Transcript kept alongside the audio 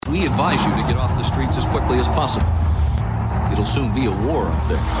We advise you to get off the streets as quickly as possible. It'll soon be a war up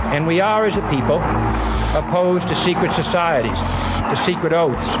there. And we are, as a people, opposed to secret societies, to secret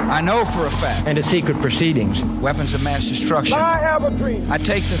oaths. I know for a fact. And to secret proceedings. Weapons of mass destruction. I have a dream. I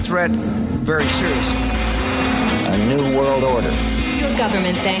take the threat very seriously. A new world order. Your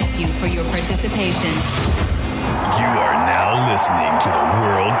government thanks you for your participation. You are now listening to the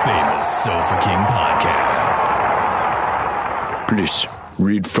world-famous Sofa King podcast. Please,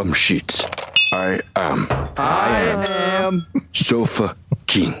 read from sheets. I am Sofa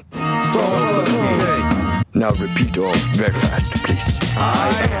King. Sofa King. Now repeat all very fast, please.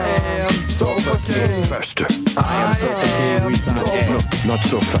 I am Sofa King. Faster. I am Sofa King. No, not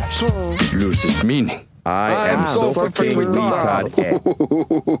so fast. Loses meaning. I am Sofa King retard.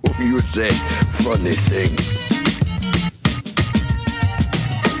 You say funny things.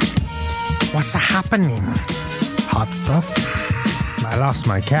 What's happening? Hot stuff. I lost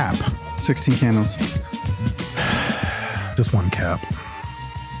my cap. 16 candles. Just one cap.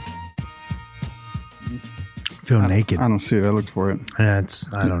 Feel naked. I don't see it. I looked for it. Yeah,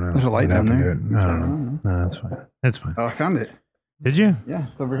 I don't know. There's a light down there. I don't know. No, that's fine. That's fine. Oh, I found it. Did you? Yeah,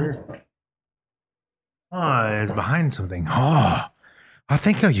 it's over here. Oh, it's behind something. Oh, I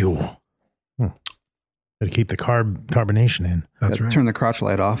think of you. Gotta keep the carbonation in. That's right. Turn the crotch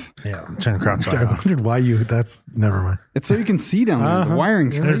light off. Yeah, turn the crotch light I off. wondered why never mind. It's so you can see down there. The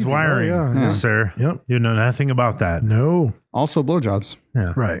wiring's crazy. There's wiring, Yeah. sir. Yep. You know nothing about that. No. Also blowjobs.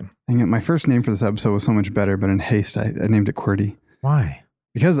 Yeah. Right. And my first name for this episode was so much better, but in haste, I named it QWERTY. Why?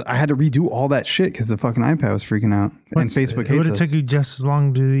 Because I had to redo all that shit because the fucking iPad was freaking out. And Facebook hates It would have us. took you just as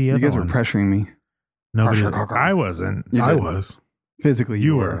long to do the other You guys were one. pressuring me. Nobody. Harsher. I wasn't. I was. Physically,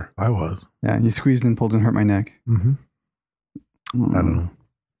 You were. I was. Yeah, you squeezed and pulled and hurt my neck. Mm-hmm. I don't know.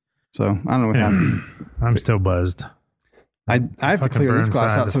 So, I don't know what happened. I'm still buzzed. I have to clear this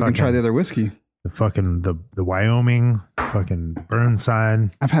glass out so we can try the other whiskey. The fucking, the Wyoming, fucking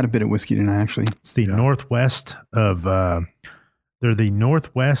Burnside. I've had a bit of whiskey tonight, actually. It's the northwest of, they're the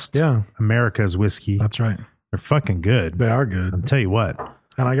Northwest America's whiskey. That's right. They're fucking good. They are good. I'll tell you what.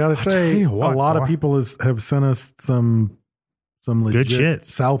 And I got to say, a lot of people have sent us some legit good shit.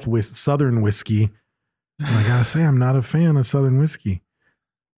 Southern whiskey. And I got to say, I'm not a fan of Southern whiskey.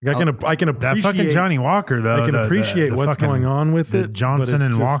 I can appreciate that fucking Johnny Walker though. I can appreciate the what's fucking, going on with the it. Johnson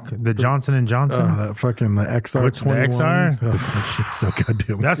and Walker, the Johnson and Johnson. That fucking the XR21. Which, the XR? Oh, that shit's so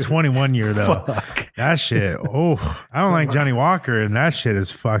goddamn. That's 21 year though. Fuck. That shit. Oh, I don't like Johnny Walker, and that shit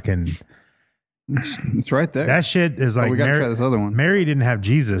is fucking. It's right there. That shit is like. We gotta try this other one. Mary didn't have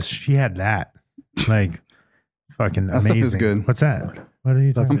Jesus. She had that. Like, fucking that amazing. stuff is good. What's that? What are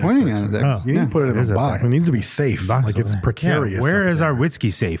you talking I'm pointing at it. Oh. You need to put it in It is a a box. box. It needs to be safe. Like it's precarious. Yeah, where up is there. our whiskey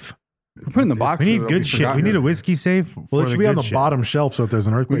safe? Put it in the box. We so need it'll good be shit. forgotten. We need a whiskey safe. Well, it should be on the shit. bottom shelf, so if there's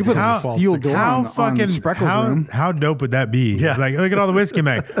an earthquake, We could put it a doesn't fall steel stick how on fucking Spreckles' room. how dope would that be? Yeah. Like look at all the whiskey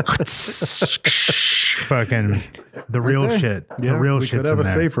man. Fucking the real there. shit. Yeah, the real we shit. could have a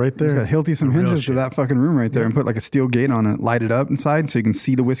safe right there. Got Hilty some The real hinges to shit. that fucking room right there, and put like a steel gate on it, light it up inside, so you can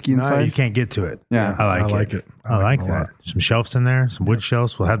see the whiskey inside. You can't get to it. Yeah, I like it. I like that. Some shelves in there, some wood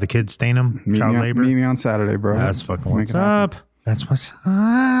shelves. We'll have the kids stain them. Child labor. Meet me on Saturday, bro. That's fucking Make what's it happen. up. That's what's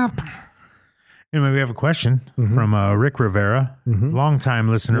up. Anyway, we have a question from Rick Rivera, longtime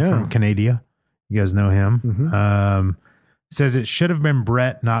listener from Canada. You guys know him. Says it should have been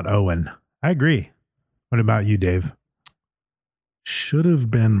Brett, not Owen. I agree. What about you, Dave? Should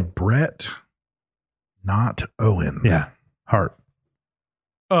have been Brett, not Owen. Yeah. Hart.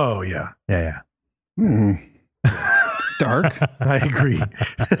 Oh, yeah. Yeah. Dark. I agree.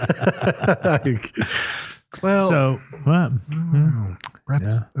 Well, so, what?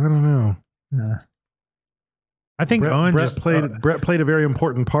 Brett's, I don't know. Yeah. I think Owen Brett just Brett played a very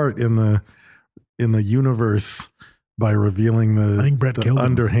important part in the universe by revealing the, I think Brett the killed him.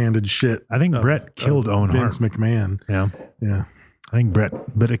 underhanded shit. I think Brett killed Owen Vince Hart. McMahon. Yeah. Yeah. I think Brett,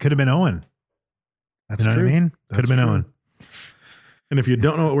 but it could have been Owen. That's you know true. what I mean? That's Could have been true. Owen. And if you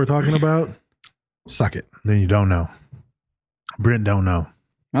don't know what we're talking about, suck it. Then you don't know. Brent don't know.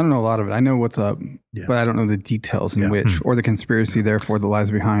 I don't know a lot of it. I know what's up, but I don't know the details in which or the conspiracy, therefore the lies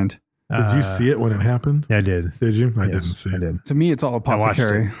behind. Did you see it when it happened? Yeah, I did. Did you? I Yes, didn't see I it. did. To me, it's all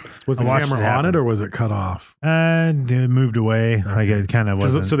apothecary. Was the I watched camera it on happen. it or was it cut off? It moved away. Like it kind of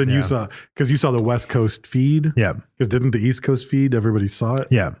wasn't. So then you yeah. saw, because you saw the West Coast feed. Yeah. Because didn't the East Coast feed, everybody saw it?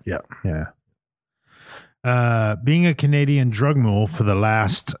 Yeah. Yeah. Yeah. Being a Canadian drug mule for the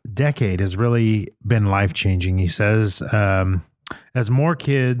last decade has really been life-changing, he says. As more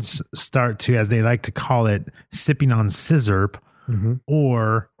kids start to, as they like to call it, sipping on scissorp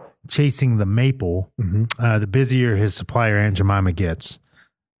or chasing the maple, the busier his supplier Aunt Jemima gets.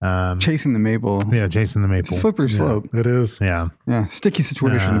 Chasing the maple. Yeah, chasing the maple. It's a slippery slope. It is. Yeah. Yeah. Sticky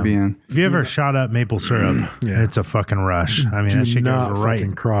situation to be in. If you ever shot up maple syrup, it's a fucking rush. I mean, Do that shit not goes right,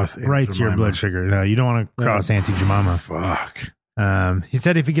 fucking cross right to your Aunt blood Jemima. sugar. No, you don't want to cross Auntie Jemima. Fuck. He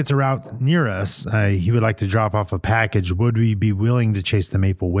said if he gets a route near us, he would like to drop off a package. Would we be willing to chase the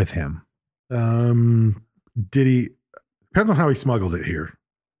maple with him? Did he? Depends on how he smuggled it here.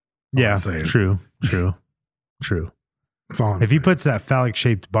 All Yeah, I'm saying. true. That's all I'm If saying. he puts that phallic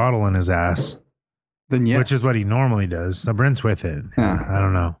shaped bottle in his ass, Then yes. which is what he normally does, so Brent's with it. Yeah. I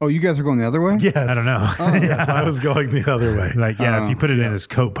don't know. Oh, you guys are going the other way? Yes. I don't know. Oh. Yes, I was going the other way. Like, if you put it in his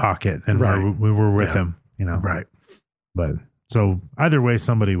coat pocket, then Right. we were with Yeah. him, you know. Right. But so either way,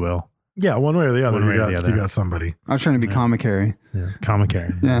 somebody will. Yeah, one way or the other. One way or the You other. got somebody. I was trying to be comic-carry. Yeah.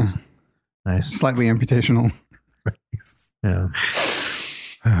 Comic-carry. Yeah. Nice. Slightly amputational. Yeah.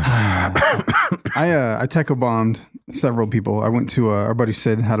 I Teco bombed several people. I went to our buddy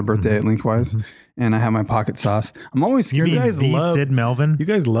Sid had a birthday at Lengthwise, and I had my pocket sauce. I'm always You scared. mean guys the love- Sid Melvin? You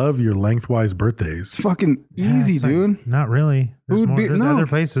guys love your lengthwise birthdays. It's fucking easy, It's like, dude. not really. There's, Food, beer- there's no. other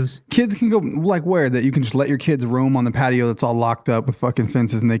places. Kids can go like where that you can just let your kids roam on the patio that's all locked up with fucking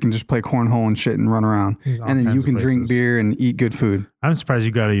fences, and they can just play cornhole and shit and run around, all and then kinds you of can drink places. beer and eat good food. I'm surprised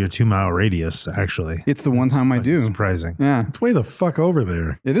you got out of your 2 mile radius, actually. It's the one time I do. Surprising. Yeah, It's way the fuck over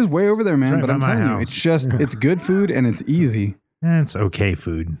there. it is way over there, man. right But by I'm my telling you, house. it's just it's good food and it's easy. It's okay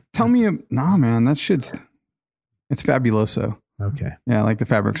food. Tell me, nah, man, that shit's it's fabuloso. Okay. Yeah, like the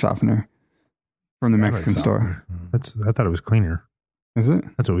fabric softener from the Mexican store. I thought it was cleaner. Is it?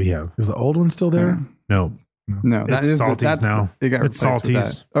 That's what we have. Is the old one still there? No, No, that It's is Salty's that's now. It got It's replaced with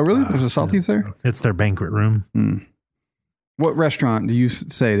Salty's. that. Oh, really? There's a Salty's there. it's their banquet room. What restaurant do you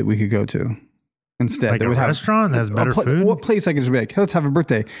say that we could go to instead? Like that a would have restaurant that has better food? What place I could just be like, hey, let's have a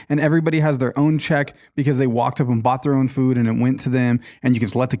birthday, and everybody has their own check because they walked up and bought their own food, and it went to them, and you can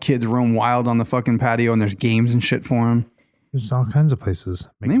just let the kids roam wild on the fucking patio, and there's games and shit for them. There's all kinds of places.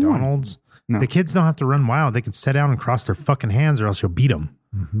 Name one. McDonald's. No. The kids don't have to run wild. They can sit down and cross their fucking hands or else you'll beat them.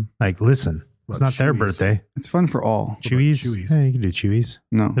 Like, listen, it's What, not their Chewy's? birthday. It's fun for all. Chewy's? Chewy's? Yeah, you can do Chewy's.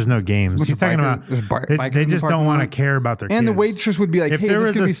 No. There's no games. Bunch He's of talking bikers- about there's bikers they in the just don't parking want to lot. care about their kids. And the waitress would be like, hey, is this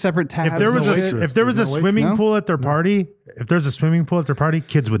going to be separate tabs? If there was and a shit? if there was a There's no swimming waitress? pool at their party, if there's a swimming pool at their party,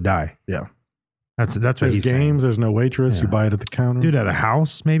 kids would die. Yeah. That's what There's he's games. saying. There's no waitress. You buy it at the counter. Dude, at a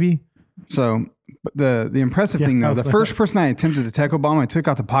house maybe. So but the impressive thing though, how's the that? first person I attempted to Teco bomb, I took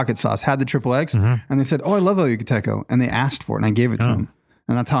out the pocket sauce, had the XXX, and they said, "Oh, I love El Yucateco," and they asked for it, and I gave it to them,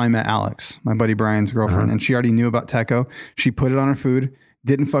 and that's how I met Alex, my buddy Brian's girlfriend, and she already knew about Teco. She put it on her food,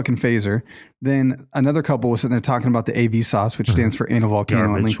 didn't fucking phase her. Then another couple was sitting there talking about the AV sauce, which stands for anal volcano and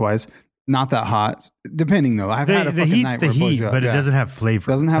Garbage. lengthwise. Not that hot, depending though. I've had a The fucking heat's night the where it blows heat, you up. but it Yeah. doesn't have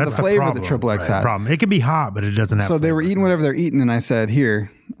flavor. Doesn't have That's the flavor that problem. Triple X has. Problem. It can be hot, but it doesn't have. So they were flavor. eating whatever they're eating, and I said,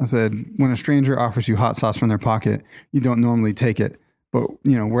 when a stranger offers you hot sauce from their pocket, you don't normally take it. But,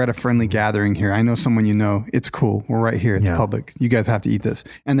 you know, we're at a friendly gathering here. I know someone you know. It's cool. We're right here. It's Yeah. public. You guys have to eat this.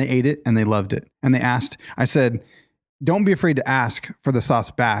 And they ate it, and they loved it. And they asked, I said, don't be afraid to ask for the sauce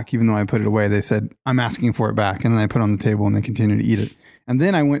back, even though I put it away. They said, I'm asking for it back. And then I put it on the table, and they continued to eat it. And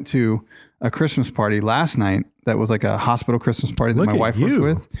then I went to a Christmas party last night that was like a hospital Christmas party that Look my at wife you.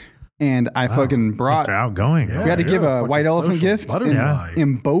 works with. And I fucking brought... Mr. Outgoing. Yeah. We had to give you're a a white fucking elephant social gift. butterfly.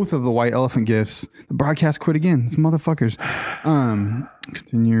 In both of the white elephant gifts, the broadcast quit again. These motherfuckers.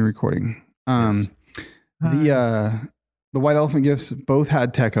 Continue recording. The white elephant gifts both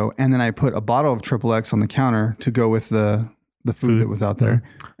had Teco, and then I put a bottle of XXX on the counter to go with the food that was out there,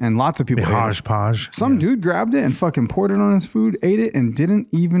 and lots of people The ate it. hodgepodge. Some dude grabbed it and fucking poured it on his food, ate it, and didn't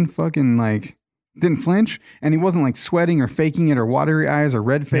even fucking like didn't flinch, and he wasn't like sweating or faking it or watery eyes or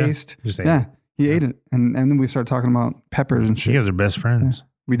red faced. just ate Yeah, it. he ate it, and then we started talking about peppers and shit. You guys are best friends.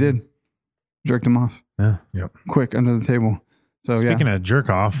 We did. Jerked him off. Yeah. Yep. Quick under the table. So Speaking yeah. of jerk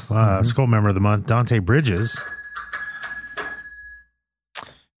off, Skull member of the month, Dante Bridges.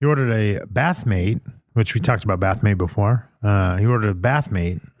 He ordered a bathmate, which we talked about bathmate before. He ordered a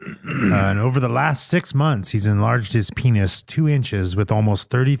bathmate, and over the last 6 months, he's enlarged his penis 2 inches with almost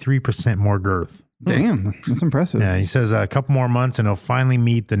 33% more girth. Damn, that's impressive. Yeah, he says a couple more months and he'll finally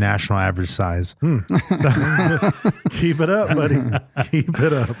meet the national average size. Keep it up, buddy. Keep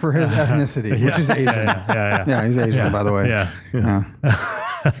it up. For his ethnicity, which is Asian. Yeah, he's Asian, by the way. Yeah.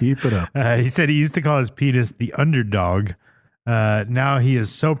 Keep it up. He said he used to call his penis the underdog. Now he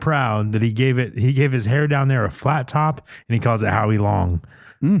is so proud that he gave his hair down there a flat top, and he calls it Howie Long.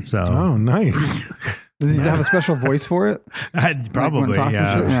 So Oh, nice. Does he have a special voice for it? Probably, talks and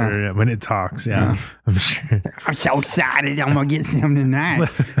yeah, shit? I'm Yeah. sure. Yeah. When it talks, yeah. I'm sure. I'm so excited. I'm gonna get some tonight.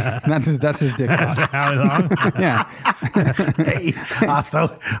 That's his dick. talk. How long? Yeah. Hey,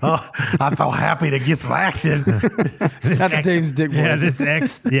 I'm so happy to get some action. That's Dave's dick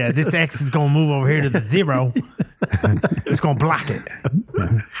voice. Yeah, this X is gonna move over here to the 0. It's gonna block it.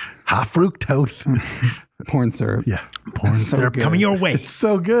 High fructose. Porn syrup. Yeah. Porn so syrup good. coming your way. It's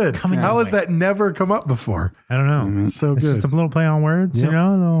so good. Coming How your has way. that never come up before? I don't know. So It's good. just a little play on words, Yep. you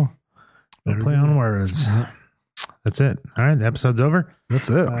know? Little play on words. That's it. All right, the episode's over. That's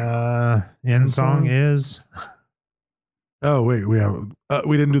it. End song is. Oh wait, we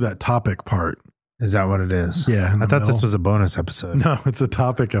didn't do that topic part. Is that what it is? Yeah, in I the thought this middle. was a bonus episode. No, it's a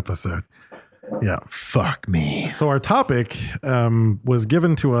topic episode. Yeah. Fuck me. So our topic was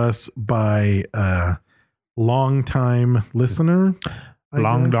given to us by a longtime listener. I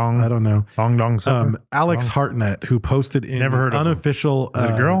Long guess. dong. I don't know. Long dong supper. Alex Hartnett, who posted in Never heard the of him. unofficial Is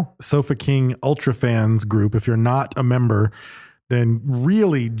it a girl? Sofa King Ultra Fans group. If you're not a member, then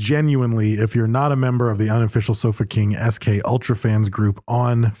really genuinely, if you're not a member of the unofficial Sofa King SK Ultra Fans group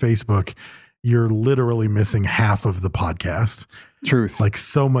on Facebook, you're literally missing half of the podcast. Truth. Like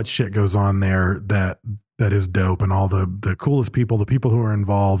so much shit goes on there that is dope, and all the coolest people, the people who are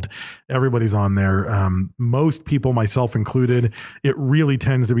involved, everybody's on there. Most people, myself included, it really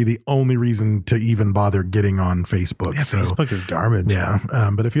tends to be the only reason to even bother getting on Facebook. Yeah, So Facebook is garbage. yeah,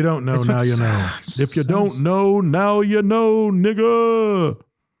 but if you don't know, Facebook now you know. sucks. If you don't know, now you know, nigga.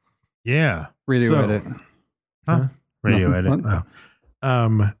 Yeah. Radio So- edit. Huh? Radio Nothing. edit.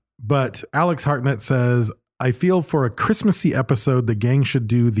 What? But Alex Hartnett says, I feel for a Christmassy episode, the gang should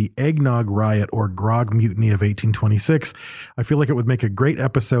do the Eggnog Riot or Grog Mutiny of 1826. I feel like it would make a great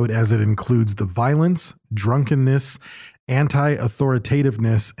episode as it includes the violence, drunkenness,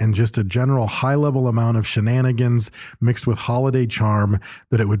 anti-authoritativeness, and just a general high-level amount of shenanigans mixed with holiday charm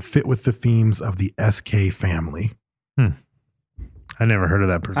that it would fit with the themes of the SK family. I never heard of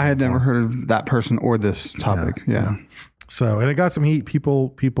that person. I had before. never heard of that person or this topic. Yeah. So, and it got some heat.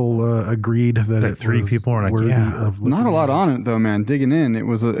 People agreed that Like it three was people were like, worthy yeah. of Not a looking lot at. on it though, man. Digging in, it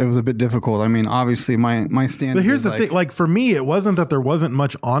was a bit difficult. I mean, obviously my stand. But here's is the thing, like for me, it wasn't that there wasn't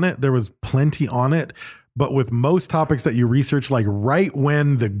much on it. There was plenty on it. But with most topics that you research, like right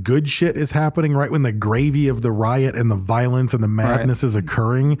when the good shit is happening, right when the gravy of the riot and the violence and the madness is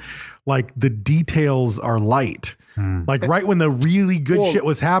occurring, like the details are light. Like right when the really good shit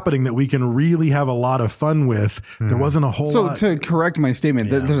was happening that we can really have a lot of fun with, there wasn't a whole So lot. to correct my statement,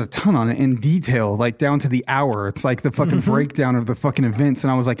 there's a ton on it in detail, like down to the hour. It's like the fucking breakdown of the fucking events,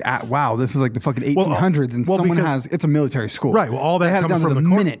 and I was like, wow, this is like the fucking 1800s, and well, someone because- has it's a military school, Right. Well, all They that had it comes down from to the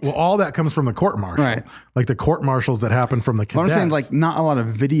court. minute. Well, all that comes from the court martial. Right. Like the court martials that happened from the But I'm cadets. saying like not a lot of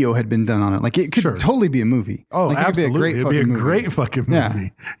video had been done on it. Like it could Sure. totally be a movie. Oh, like, absolutely. It'd be a great fucking Yeah.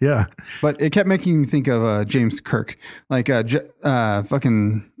 movie. Yeah. But it kept making me think of James Kirk, like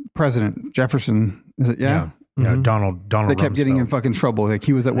fucking President Jefferson. Is it? Yeah. Yeah, Donald They kept getting in Rumsfeld. fucking trouble. Like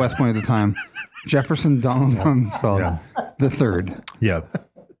he was at West Point at the time. Jefferson Donald Rumsfeld the third. Yeah.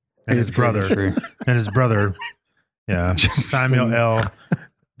 And his brother. And his brother. Yeah. Samuel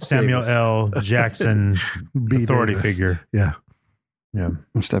L. Jackson, B. authority Davis. figure. Yeah. Yeah.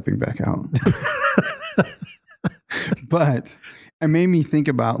 I'm stepping back out. But it made me think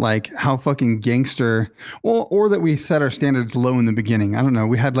about like how fucking gangster, well, or that we set our standards low in the beginning. I don't know.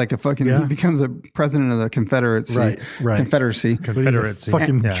 We had like a fucking, he becomes a president of the Confederacy. Right. Confederacy. But he's a Confederacy.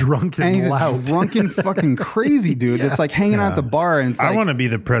 fucking Yeah. drunk And and he's loud. a drunken fucking crazy dude that's like hanging out at the bar and it's I like, want to be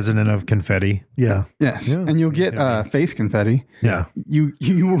the president of confetti. Yeah. yes. Yeah. And you'll get face confetti. Yeah. You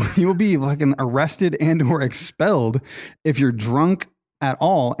will be fucking arrested and or expelled if you're drunk at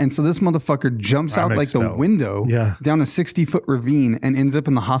all. And so this motherfucker jumps I'm out like the expelled. window Yeah. down a 60-foot ravine and ends up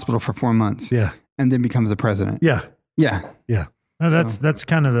in the hospital for 4 months. Yeah. And then becomes the president. Yeah. Yeah. Yeah. No, that's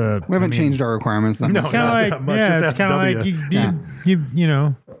kind of the. We haven't changed our requirements. That No. much. It's kind of Not like that much, yeah, just it's kind of SW. like you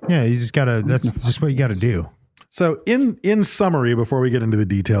know you just gotta. That's just what you got to do. So in summary, before we get into the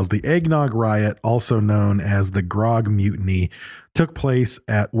details, the Eggnog Riot, also known as the Grog Mutiny, took place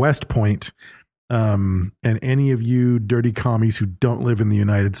at West Point. And any of you dirty commies who don't live in the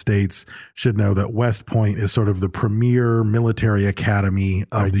United States should know that West Point is sort of the premier military academy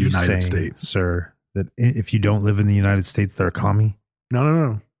of Are the you United saying, States. sir, that if you don't live in the United States, they're a commie?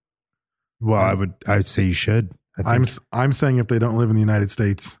 No. Well, I'd say you should. I think. I'm saying if they don't live in the United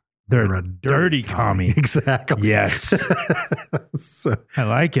States, They're a dirty commie. Exactly. Yes. So, I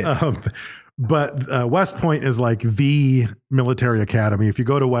like it. but West Point is like the military academy. If you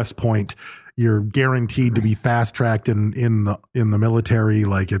go to West Point, you're guaranteed to be fast tracked in the military.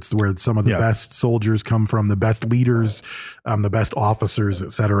 Like it's where some of the best soldiers come from, the best leaders, the best officers,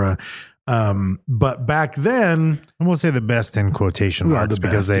 etc. But back then, and we'll say the best in quotation marks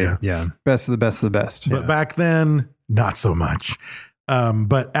because best of the best of the best. But back then, not so much.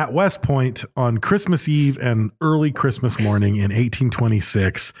 But at West Point on Christmas Eve and early Christmas morning in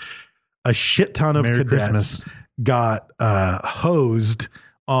 1826, a shit ton of Merry cadets Christmas. got hosed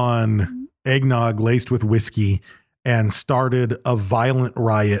on eggnog laced with whiskey and started a violent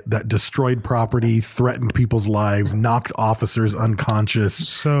riot that destroyed property, threatened people's lives, knocked officers unconscious.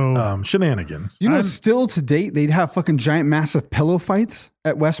 So shenanigans. You know, still to date, they'd have fucking giant, massive pillow fights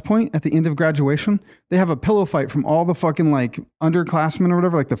at West Point at the end of graduation. They have a pillow fight from all the fucking like underclassmen or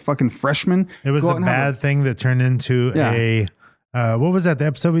whatever, like the fucking freshmen. It was Go the out and have bad thing that turned into a. What was that? The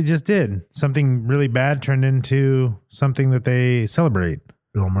episode we just did. Something really bad turned into something that they celebrate.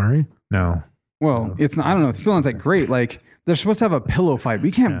 Bill Murray? No. Well, it's not, I don't know. It's still not that great. Like they're supposed to have a pillow fight. We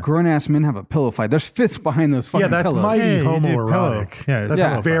can't have grown ass men have a pillow fight. There's fists behind those fucking that's pillows. mighty Yeah, you did homoerotic. pillow. Yeah, That's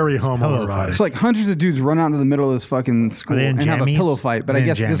yeah. very Pillow fight. homoerotic. It's like hundreds of dudes run out into the middle of this fucking school they in and have a jammies? pillow fight. But They I in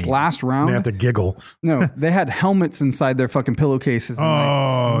guess this jammies? last round, They have to giggle. no, they had helmets inside their fucking pillowcases and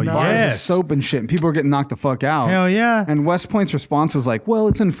Oh, like bars of yes. soap and shit. And people were getting knocked the fuck out. Hell yeah. And West Point's response was like, "Well,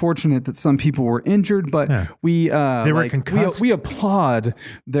 it's unfortunate that some people were injured, but we They were concussed. we applaud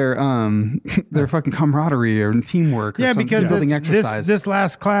their fucking camaraderie or teamwork. Or Yeah, some because building it's, exercise. this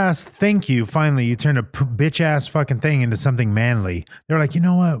last class, thank you. Finally, you turned a bitch ass fucking thing into something manly. They're like, you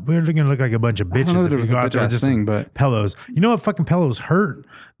know what? We're going to look like a bunch of bitches. don't know if that it we was go a out there with bitch-ass just thing, but- pillows. You know what fucking pillows hurt?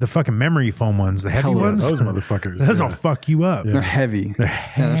 The fucking memory foam ones, the heavy Pillows. ones. Those motherfuckers. Those yeah. will fuck you up. They're heavy. Yeah,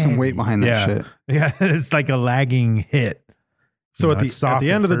 there's some weight behind that Yeah. shit. Yeah, it's like a lagging hit. So You at know, it's the soft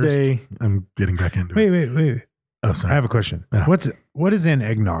end at of the first. day, I'm getting back into it. Wait. Oh, sorry. I have a question. Yeah. What is in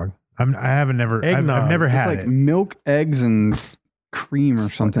eggnog? I've never It's had like it. milk, eggs, and cream or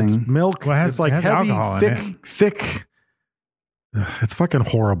something. It's milk. Well, it has- it's like it has heavy, alcohol in thick. It's fucking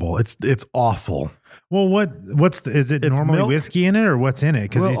horrible. It's awful. Well, is it It's normally milk. whiskey in it, or what's in it?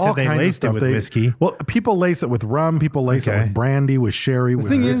 Because you all said they kinds of laced it stuff. with whiskey. Well, people lace it with rum. People lace it Okay. with brandy, with sherry, with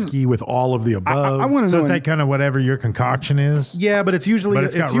thing is- whiskey, with all of the above. I want to So know. it's like kind of whatever your concoction is. Yeah, but it's usually But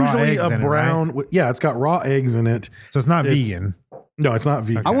it's got raw eggs a in it, brown. Yeah, it's got raw eggs in it. So it's not It's- vegan. No, it's not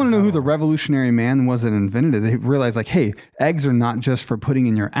vegan. I want to know who the revolutionary man was that invented it. They realized, like, hey, eggs are not just for putting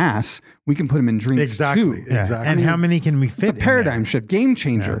in your ass. We can put them in drinks Exactly. too. Yeah. Exactly. And how many can we fit? It's a paradigm shift, game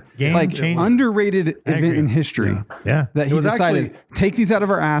changer, Yeah. Game like changer. underrated I event agree. in history. Yeah. That he was decided actually- take these out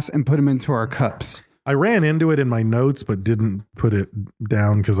of our ass and put them into our cups. I ran into it in my notes, but didn't put it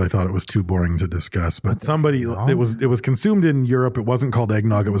down because I thought it was too boring to discuss. But it was consumed in Europe. It wasn't called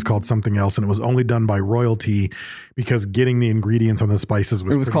eggnog. It was called something else, and it was only done by royalty because getting the ingredients on the spices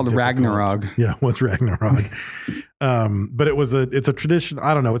was. It was pretty called difficult. Ragnarok. Yeah, it was Ragnarok. But it's a tradition.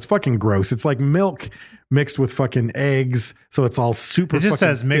 I don't know. It's fucking gross. It's like milk mixed with fucking eggs, so it's all super. It just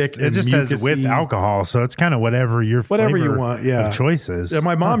fucking says mixed. thick It and just says with mucusy. alcohol, so it's kind of whatever your Whatever you flavor want, yeah. of choices. Yeah,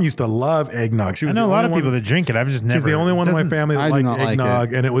 my mom used to love eggnog. She I was know a the lot only of people one- that drink it. I've just never. She's the only one in my doesn't- family that I do liked not like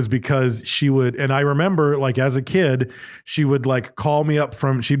eggnog, it. and it was because she would. And I remember, like as a kid, she would like call me up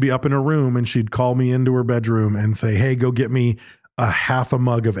from. She'd be up in her room, and she'd call me into her bedroom and say, "Hey, go get me a half a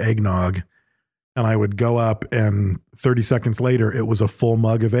mug of eggnog." And I would go up, and 30 seconds later, it was a full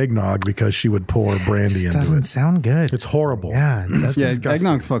mug of eggnog because she would pour brandy into Doesn't it. sound good. It's horrible. Yeah, it's Yeah, disgusting.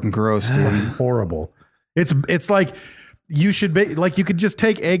 eggnog's fucking gross, dude. Horrible. It's like you should be like you could just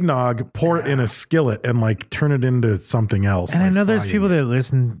take eggnog, pour it in a skillet, and like turn it into something else. And I like know there's frying people it. that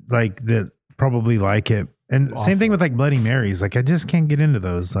listen like that probably like it. And same thing with like Bloody Marys. Like I just can't get into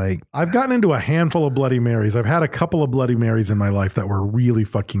those. Like I've gotten into a handful of Bloody Marys. I've had a couple of Bloody Marys in my life that were really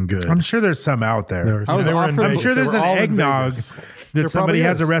fucking good. I'm sure there's some out there. There's- I was they were in offered- I'm Vegas. sure They there's were an all in eggnog Vegas. that There somebody probably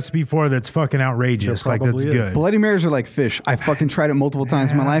has a is. recipe for that's fucking outrageous. There Like that's probably is. good. Bloody Marys are like fish. I fucking tried it multiple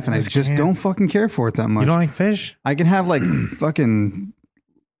times in my life, and I just just can't. don't fucking care for it that much. You don't like fish? I can have like fucking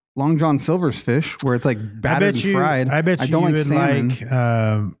Long John Silver's fish, where it's like battered and fried. I bet you don't like would salmon.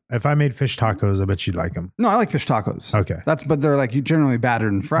 like. If I made fish tacos, I bet you'd like them. No, I like fish tacos. Okay. But they're like you generally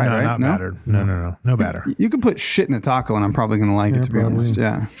battered and fried, no, right? not battered. No batter. You can put shit in a taco, and I'm probably gonna like it. To be probably. honest,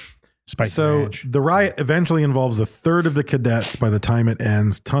 yeah. Spicy So ranch. the riot eventually involves a third of the cadets by the time it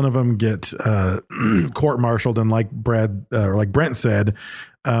ends. Ton of them get court-martialed, and like Brent said,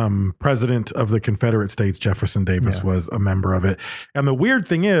 president of the Confederate States, Jefferson Davis, was a member of it. And the weird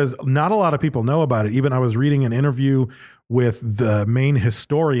thing is, not a lot of people know about it. Even I was reading an interview with the main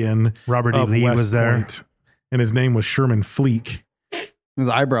historian, Robert E. of Lee West was there. Point, and his name was Sherman Fleek. His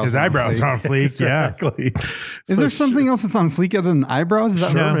eyebrows. His eyebrows are on fleek. Yeah. Exactly. Is there something else that's on fleek other than eyebrows? Is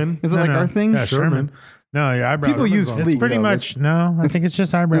that Sherman. Is it No, like no. our thing? Yeah, Sherman. No, your eyebrows. People use It's fleek, pretty though. much. No, I think it's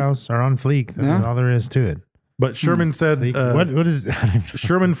just eyebrows are on fleek. That's all there is to it. But Sherman said, Fleek. What is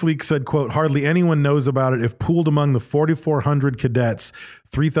Sherman Fleek said, quote, hardly anyone knows about it. If pooled among the 4,400 cadets,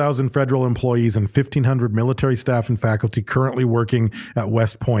 3,000 federal employees, and 1,500 military staff and faculty currently working at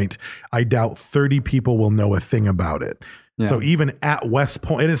West Point, I doubt 30 people will know a thing about it. Yeah. So even at West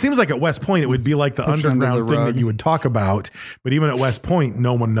Point, and it seems like at West Point, it would be like the Pushed under underground the thing rug. that you would talk about. But even at West Point,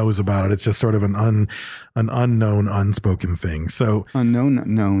 no one knows about it. It's just sort of an unknown, unspoken thing. So Unknown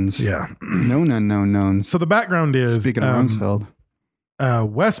knowns. yeah. Known unknown knowns. So the background is Speaking of Rumsfeld.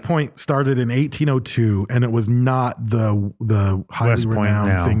 West Point started in 1802, and it was not the highly West Point renowned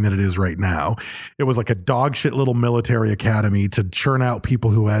now. thing that it is right now. It was like a dog shit little military academy to churn out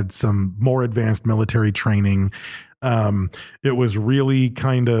people who had some more advanced military training. It was really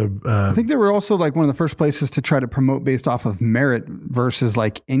kind of I think they were also like one of the first places to try to promote based off of merit versus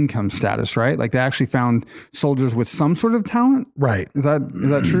like income status, right? Like they actually found soldiers with some sort of talent. right. Is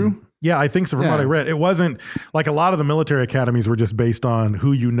that true? Yeah, I think so. From what Yeah. I read, it wasn't like a lot of the military academies were just based on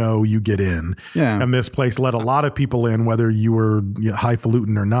who you know you get in. Yeah. And this place let a lot of people in, whether you were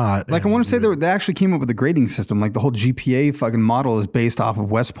highfalutin or not. Like I And want to say they actually came up with a grading system. Like the whole GPA fucking model is based off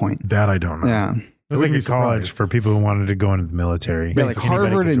of West Point. that I don't know. Yeah. It was I like wouldn't a be college surprised. for people who wanted to go into the military. Yeah, like Anybody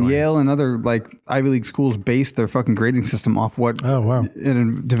Harvard could and join. Yale and other like Ivy League schools based their fucking grading system off what Oh, wow.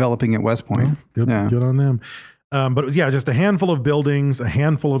 developing at West Point. Good, Yeah. good on them. But it was, just a handful of buildings, a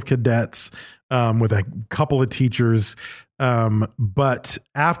handful of cadets, with a couple of teachers. But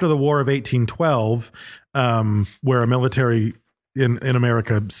after the War of 1812, where a military in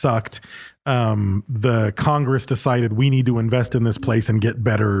America sucked, the Congress decided we need to invest in this place and get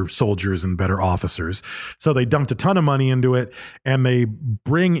better soldiers and better officers. So they dumped a ton of money into it, and they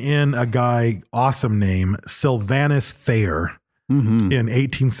bring in a guy, awesome name, Sylvanus Thayer. In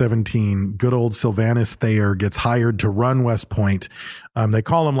 1817, good old Sylvanus Thayer gets hired to run West Point. They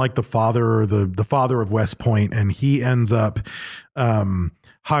call him like the father or the father of West Point, and he ends up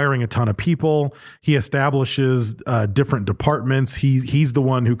hiring a ton of people. He establishes different departments. He's the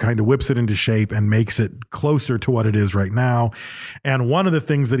one who kind of whips it into shape and makes it closer to what it is right now. And one of the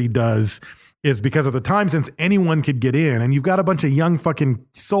things that he does is because at the time, since anyone could get in, and you've got a bunch of young fucking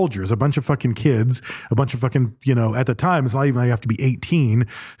soldiers, a bunch of fucking kids, a bunch of fucking, at the time, it's not even like you have to be 18,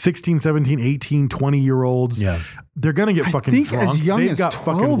 16, 17, 18, 20-year-olds. Yeah. They're going to get fucking think drunk. as young They've as got 12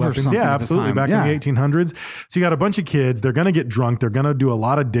 fucking or weapons. something Yeah, at the absolutely. time. Back Yeah. in the 1800s. So you got a bunch of kids. They're going to get drunk. They're going to do a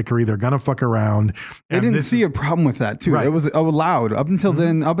lot of dickery. They're going to fuck around. They And didn't this see is- a problem with that too. Right. It was allowed up until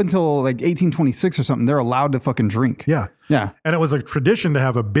then, up until like 1826 or something. They're allowed to fucking drink. Yeah. Yeah. And it was a tradition to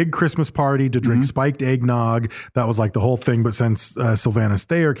have a big Christmas party to drink spiked eggnog. That was like the whole thing. But since Sylvanus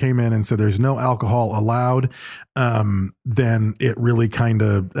Thayer came in and said there's no alcohol allowed, then it really kind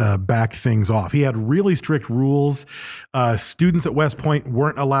of backed things off. He had really strict rules. Students at West Point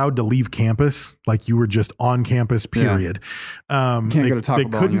weren't allowed to leave campus. Like you were just on campus, period. Can't go to Taco They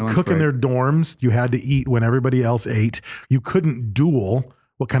Bell on couldn't your lunch cook in break. their dorms. You had to eat when everybody else ate. You couldn't duel.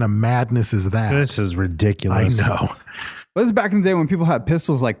 What kind of madness is that? This is ridiculous. I know. But this is back in the day when people had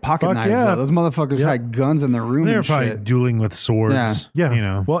pistols like pocket Fuck knives. yeah. Though. Those motherfuckers Yeah. had guns in their room They were and probably shit. dueling with swords.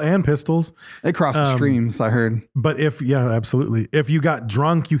 Yeah. Well, and pistols. They crossed the streams, I heard. But absolutely. If you got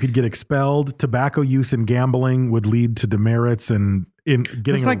drunk, you could get expelled. Tobacco use and gambling would lead to demerits and in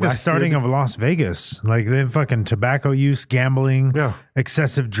getting It's like the arrested. starting of Las Vegas. Like they fucking tobacco use, gambling,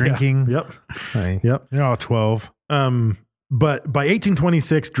 excessive drinking. Yep. Like, Yep. They're all 12. But by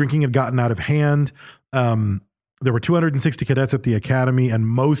 1826, drinking had gotten out of hand. There were 260 cadets at the academy, and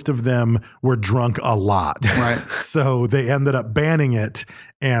most of them were drunk a lot. Right. So they ended up banning it.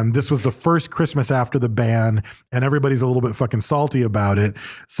 And this was the first Christmas after the ban, and everybody's a little bit fucking salty about it.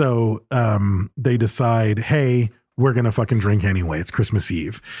 So they decide, hey, we're going to fucking drink anyway. It's Christmas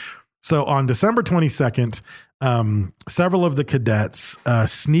Eve. So on December 22nd, several of the cadets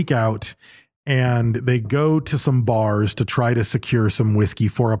sneak out and they go to some bars to try to secure some whiskey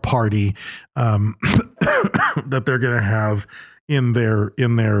for a party that they're going to have in their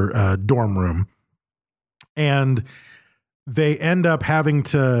dorm room. And they end up having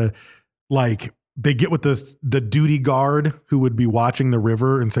to like they get with the duty guard who would be watching the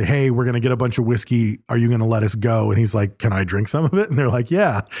river and say, hey, we're going to get a bunch of whiskey. Are you going to let us go? And he's like, can I drink some of it? And they're like,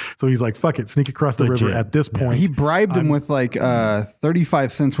 yeah. So he's like, fuck it. Sneak across the river. At this point, he bribed him with like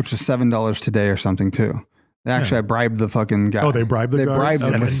 35 cents, which is $7 today or something too. Actually, I bribed the fucking guy. Oh, they bribed the guy? They bribed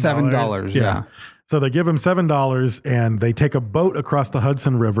him with $7. Yeah. So they give him $7 and they take a boat across the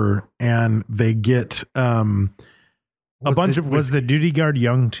Hudson River and they get a bunch of whiskey. Was the duty guard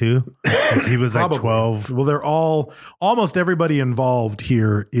young too? Like he was like 12. Well, they're almost everybody involved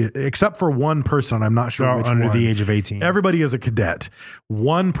here, except for one person. I'm not sure which under one. the age of 18. Everybody is a cadet.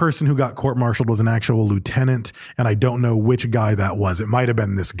 One person who got court-martialed was an actual lieutenant, and I don't know which guy that was. It might have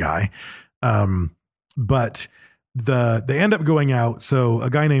been this guy. But they end up going out. So a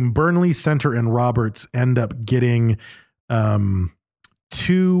guy named Burnley, Center, and Roberts end up getting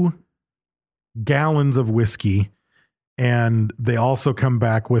 2 gallons of whiskey. And they also come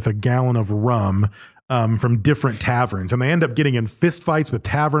back with a gallon of rum from different taverns. And they end up getting in fist fights with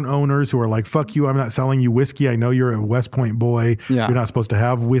tavern owners who are like, fuck you, I'm not selling you whiskey. I know you're a West Point boy. Yeah. You're not supposed to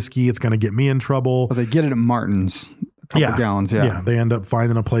have whiskey. It's going to get me in trouble. But they get it at Martin's. A couple gallons, Yeah, they end up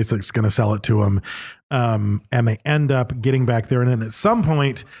finding a place that's going to sell it to them. And they end up getting back there. And then at some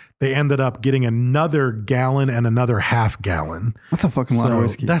point, they ended up getting another gallon and another half gallon. That's a fucking lot of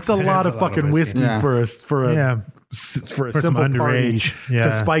whiskey. That's a lot of fucking whiskey for a simple party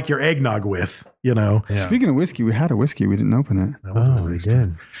to spike your eggnog with, you know. Yeah. Speaking of whiskey, we had a whiskey. We didn't open it. Oh, we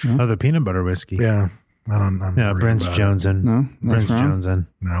did. Oh, the peanut butter whiskey. Yeah. I'm Brent's Jonesin. No, Brent's Jonesin.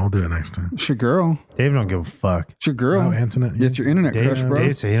 No, we'll do it next time. It's your girl. Dave don't give a fuck. It's your girl. No, internet. It's your internet crush, bro.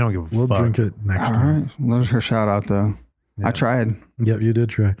 Dave said he don't give a fuck. We'll drink it next time. All right. Let her shout out, though. Yeah. I tried. Yep, you did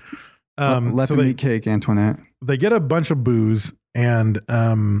try. Let them eat cake, Antoinette. They get a bunch of booze, and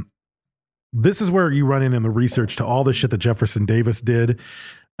this is where you run in the research to all the shit that Jefferson Davis did.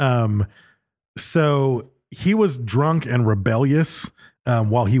 So he was drunk and rebellious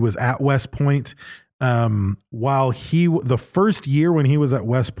while he was at West Point. The first year when he was at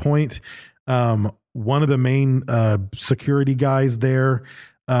West Point, one of the main security guys there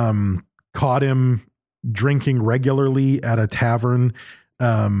caught him drinking regularly at a tavern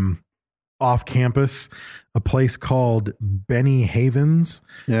off campus, a place called Benny Havens.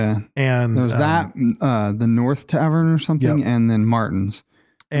 Yeah. And there's the North Tavern or something, yep. And then Martin's.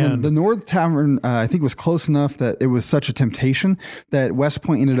 And the North Tavern, I think, was close enough that it was such a temptation that West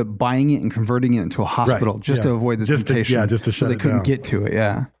Point ended up buying it and converting it into a hospital just to avoid the temptation. Just to shut so they it couldn't down. get to it.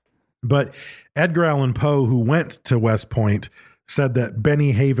 Yeah. But Edgar Allan Poe, who went to West Point, said that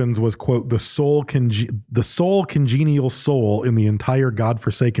Benny Havens was, quote, the sole congenial soul in the entire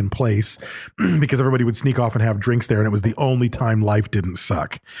godforsaken place, because everybody would sneak off and have drinks there, and it was the only time life didn't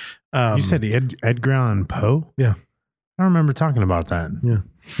suck. You said Edgar Allan Poe? Yeah. I don't remember talking about that. Yeah.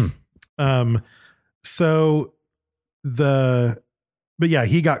 But yeah,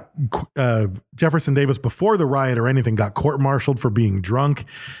 he got Jefferson Davis before the riot or anything got court-martialed for being drunk.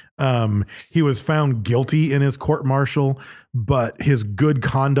 He was found guilty in his court-martial, but his good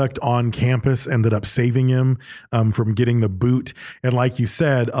conduct on campus ended up saving him from getting the boot. And like you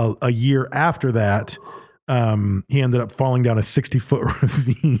said, a year after that, he ended up falling down a 60-foot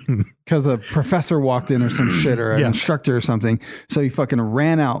ravine because a professor walked in or some shit, or an instructor or something. So he fucking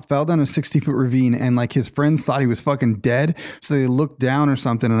ran out, fell down a 60-foot ravine, and like his friends thought he was fucking dead. So they looked down or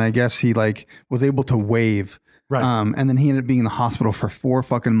something, and I guess he like was able to wave. Right. And then he ended up being in the hospill for 4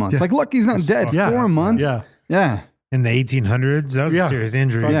 fucking months. Yeah. Like, look, he's not dead. Yeah. 4 months. Yeah. Yeah. In the 1800s, that was a serious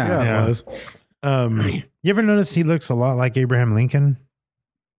injury. Yeah. It was. You ever notice he looks a lot like Abraham Lincoln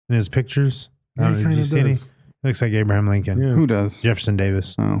in his pictures? Did you see any? Looks like Abraham Lincoln. Yeah. Who does? Jefferson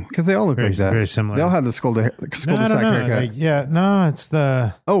Davis. Oh, because they all look like that. Very similar. They all have the cul-de-sac haircut. It's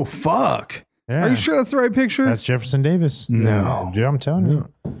the... Oh, fuck. Yeah. Are you sure that's the right picture? That's Jefferson Davis. No. Yeah, I'm telling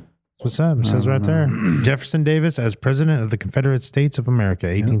you. What's up? It says right there. Jefferson Davis as President of the Confederate States of America,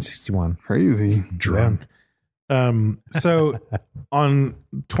 1861. Crazy. Drunk. So on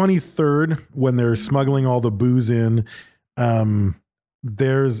 23rd, when they're smuggling all the booze in,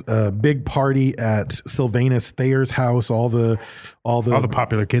 there's a big party at Sylvanus Thayer's house. All the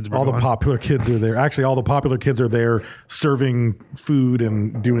popular kids were going. Popular kids are there. Actually, all the popular kids are there serving food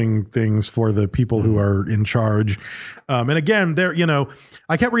and doing things for the people who are in charge. And again,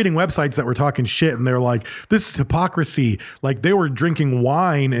 I kept reading websites that were talking shit, and they're like, this is hypocrisy. Like, they were drinking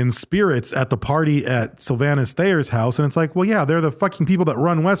wine and spirits at the party at Sylvanus Thayer's house. And it's like, well, yeah, they're the fucking people that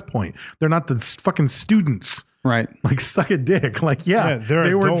run West Point. They're not the fucking students. Right. Like, suck a dick. Like,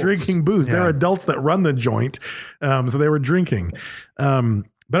 they were drinking booze. They're adults that run the joint. So they were drinking. But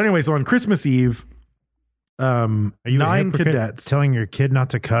anyway, so on Christmas Eve, Are you a 9 hypocrite cadets. telling your kid not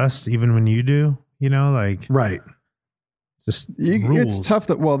to cuss even when you do? You know, like Right. just rules. It's tough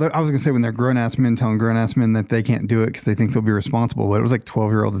that, well, I was going to say when they're grown ass men telling grown ass men that they can't do it because they think they'll be responsible, but it was like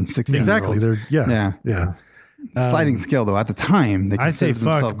 12-year-olds and 16-year-olds. Exactly. Yeah. Sliding scale though. At the time, they I say considered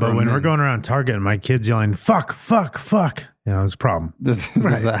themselves fuck, but grown when men. we're going around Target and my kid's yelling fuck, you know, it's a problem. Does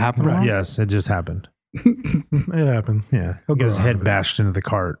that happen? a lot? Yes, it just happened. It happens. Yeah, He'll he got his grow out head of it. bashed into the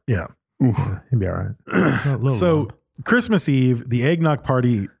cart. Yeah. Yeah, he'd be all right. A little So lump. Christmas Eve, the eggnog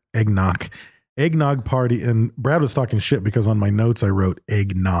party, and Brad was talking shit because on my notes I wrote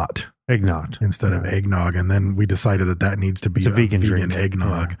eggnot instead of eggnog, and then we decided that needs to be It's a vegan drink.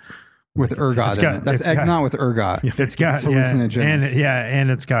 eggnog. With ergot in it. That's eggnog with ergot. It's got and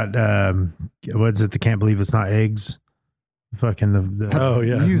it's got what's it? The can't believe it's not eggs. Fucking the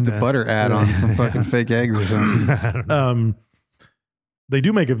You used a butter ad on some fucking fake eggs or something. They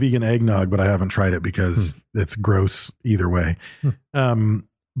do make a vegan eggnog, but I haven't tried it because it's gross either way.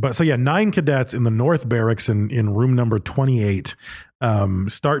 But so 9 cadets in the North Barracks in room number 28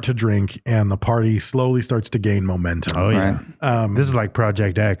 start to drink, and the party slowly starts to gain momentum. Oh yeah, this is like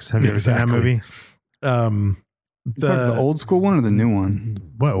Project X. Have you ever seen that movie? The old school one or the new one?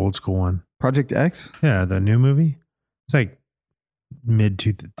 What old school one? Project X? Yeah, the new movie. It's like mid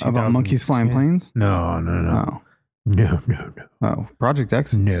 2000s. About monkeys flying planes? No. Oh, Project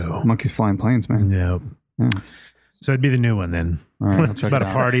X? No. Monkeys flying planes, man. No. Yeah. So it'd be the new one then. All right, I'll It's check about it a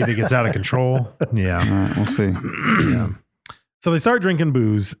out. party that gets out of control. Yeah. All right, we'll see. Yeah. So they start drinking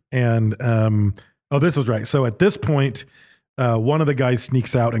booze, and this was right. So at this point, one of the guys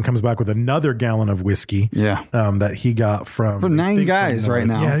sneaks out and comes back with another gallon of whiskey. Yeah. That he got from For 9 guys right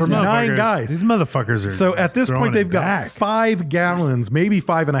now. Yeah, For these 9 motherfuckers- guys. These motherfuckers are. So at this throwing point, it they've got back. 5 gallons, maybe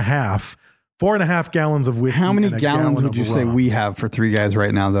 5.5, 4.5 gallons of whiskey. How many and a gallons gallon would you of say rum. we have for 3 guys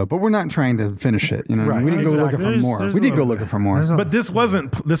right now, though? But we're not trying to finish it. You know, what I mean? Right, We didn't go exactly. looking for more. There's We a did go little- looking for more. there's a- But this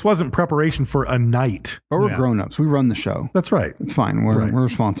wasn't preparation for a night. But we're Yeah. grown-ups. We run the show. That's right. It's fine. We're Right.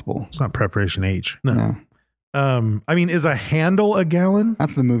 responsible. It's not preparation H. No. Yeah. I mean, is a handle a gallon?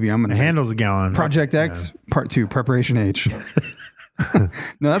 That's the movie I'm going A to handle's a gallon. Project X, Part 2, Preparation H. No,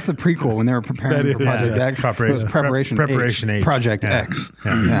 that's the prequel when they were preparing That for is, Project yeah. X. It was Preparation H. Project Yeah. X.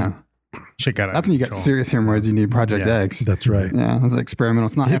 Yeah. Yeah. Shit got out That's of when you got control. serious hemorrhoids. You need Project Yeah. X. That's right. Yeah, that's experimental.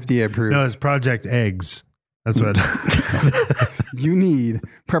 It's not FDA approved. No, it's Project Eggs. That's what. You need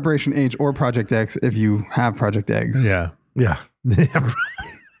Preparation H or Project X if you have Project Eggs. Yeah. Yeah.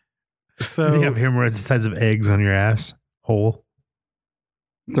 So You have hemorrhoids the size of eggs on your ass hole.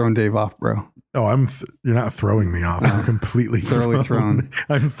 Throwing Dave off, bro. Oh, you're not throwing me off. I'm completely Thoroughly thrown.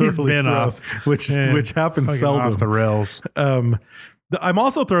 I'm He's thoroughly been thrown, off, which Yeah. happens Fucking seldom. off the rails. I'm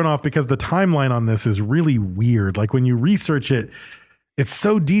also thrown off because the timeline on this is really weird. Like when you research it, it's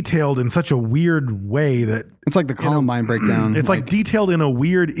so detailed in such a weird way that It's like the Columbine breakdown. it's like detailed in a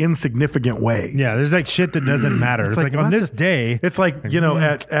weird, insignificant way. Yeah, there's like shit that doesn't matter. It's like on what this the- day. It's like, at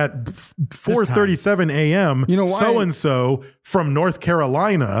 4:37 a.m. You know why? so and so from North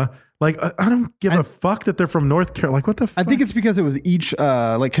Carolina. Like I don't give a fuck that they're from North Carolina. Like what the fuck? I think it's because it was each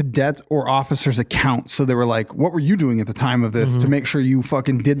like cadets or officers' account. So they were like, what were you doing at the time of this to make sure you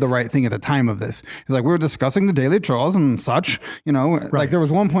fucking did the right thing at the time of this? It's like, we were discussing the daily chores and such, like there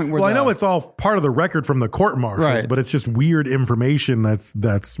was one point where I know it's all part of the record from the court martials, Right. but it's just weird information that's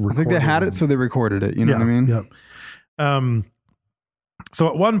recorded. I think they had it, so they recorded it. You know what I mean? Yep. So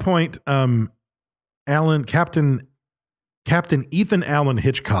at one point, Captain Ethan Allen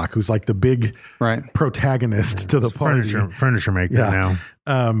Hitchcock, who's like the big protagonist to the party, furniture maker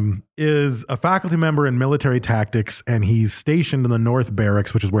now, is a faculty member in military tactics, and he's stationed in the North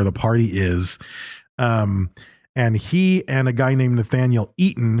Barracks, which is where the party is. And he and a guy named Nathaniel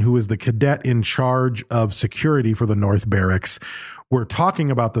Eaton, who is the cadet in charge of security for the North Barracks, were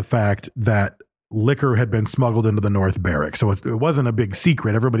talking about the fact that liquor had been smuggled into the North Barracks. So it wasn't a big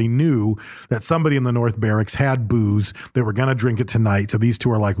secret. Everybody knew that somebody in the North Barracks had booze. They were going to drink it tonight. So these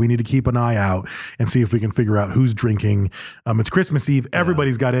two are like, we need to keep an eye out and see if we can figure out who's drinking. It's Christmas Eve.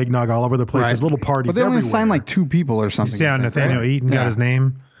 Everybody's got eggnog all over the place. Right. There's little parties But they only everywhere. signed like 2 people or You something. see how I think, Nathaniel right? Eaton got his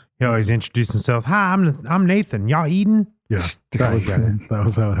name? He always introduced himself. Hi, I'm Nathan. Y'all Eaton? Yeah, that was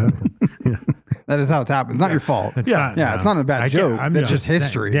how it happened. Yeah. That is how it's happened. It's not your fault. It's yeah, not, yeah, no. it's not a bad I joke. can't- I'm That's just saying-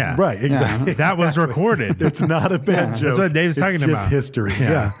 history. Yeah. Right, exactly. That was recorded. It's not a bad joke. That's what Dave's It's talking just about. history.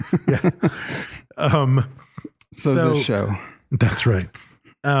 Yeah. Yeah. So is this show. That's right.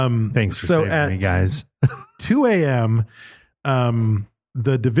 Thanks for saving me, guys. 2 a.m.,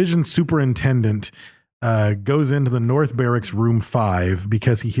 the division superintendent goes into the North Barracks room 5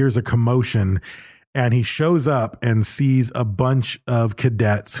 because he hears a commotion, And he shows up and sees a bunch of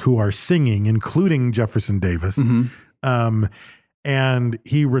cadets who are singing, including Jefferson Davis. And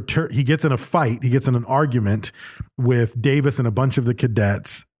he gets in a fight. He gets in an argument with Davis and a bunch of the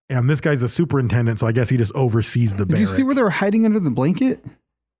cadets. And this guy's a superintendent, so I guess he just oversees the barrack. Did you see where they were hiding under the blanket?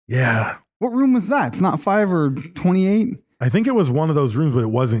 Yeah. What room was that? It's not 5 or 28? I think it was one of those rooms, but it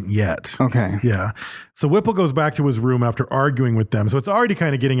wasn't yet. Okay. Yeah. So Whipple goes back to his room after arguing with them. So it's already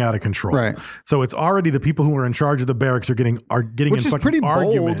kind of getting out of control. Right. So it's already the people who are in charge of the barracks are getting Which in is fucking pretty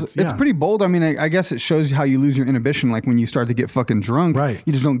arguments. bold. Yeah. It's pretty bold. I mean, I guess it shows you how you lose your inhibition. Like when you start to get fucking drunk, Right.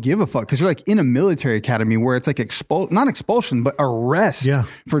 You just don't give a fuck because you're like in a military academy where it's like not expulsion, but arrest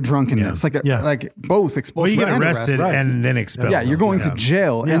for drunkenness. Like both expulsion. Well, you get and arrested arrest. and then expelled. Yeah, you're going to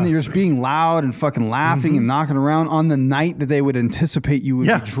jail and you're just being loud and fucking laughing and knocking around on the night that they would anticipate you would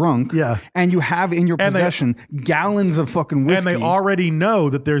be drunk. Yeah. And you have in your possession gallons of fucking whiskey. And they already know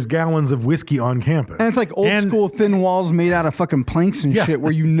that there's gallons of whiskey on campus. And it's like old school thin walls made out of fucking planks and shit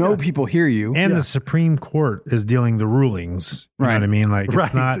where people hear you. And the Supreme Court is dealing the rulings. You know what I mean? Like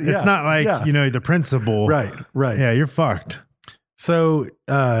it's not like, the principal. Right. Yeah, you're fucked. So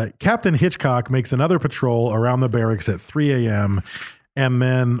Captain Hitchcock makes another patrol around the barracks at 3 a.m. And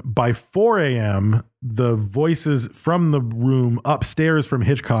then by 4 a.m., the voices from the room upstairs from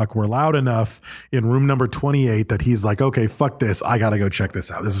Hitchcock were loud enough in room number 28 that he's like, okay, fuck this. I got to go check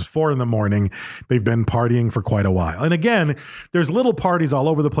this out. This is 4 a.m. They've been partying for quite a while. And again, there's little parties all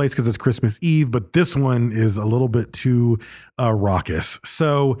over the place because it's Christmas Eve, but this one is a little bit too raucous.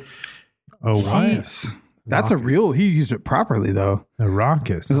 So, That's he used it properly though. A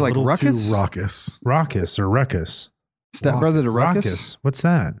raucous. Is it like ruckus? Too raucous. Raucous or ruckus. Stepbrother to ruckus? Raucous. What's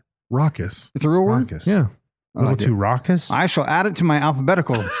that? Raucous. It's a real word? Raucous. Yeah. A little too raucous. I shall add it to my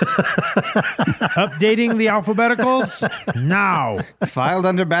alphabetical. Updating the alphabeticals now. Filed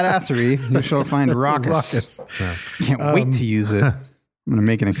under badassery, you shall find raucous. Can't wait to use it. I'm going to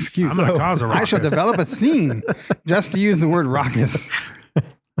make an excuse. I'm going to cause a ruckus. I shall develop a scene just to use the word raucous.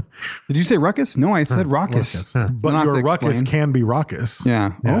 Did you say ruckus? No, I said raucous. But your ruckus can be raucous.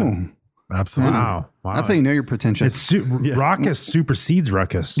 Yeah. Oh. Absolutely. Wow. That's how you know you're pretentious. Raucous supersedes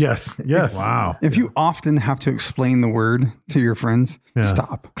ruckus. Yes. Wow. If you often have to explain the word to your friends,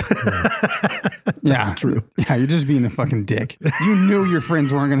 stop. That's true. Yeah, you're just being a fucking dick. You knew your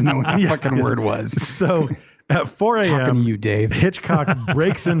friends weren't going to know what the fucking word was. So at 4 a.m., talking to you, Dave. Hitchcock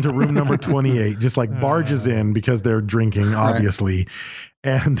breaks into room number 28, just like barges in because they're drinking, obviously.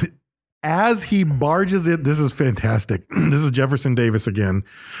 Right. And as he barges in, this is fantastic. This is Jefferson Davis again,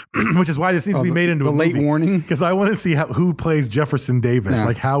 which is why this needs to be made into a late warning. Because I want to see who plays Jefferson Davis,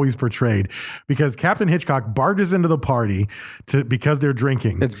 like how he's portrayed. Because Captain Hitchcock barges into the party because they're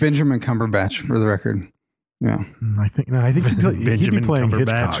drinking. It's Benjamin Cumberbatch, for the record. Yeah, I think he'd be playing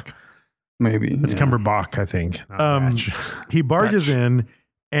Hitchcock. Maybe it's Cumberbach, I think. He barges in.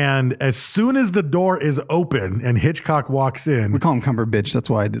 And as soon as the door is open and Hitchcock walks in, we call him Cumberbitch. That's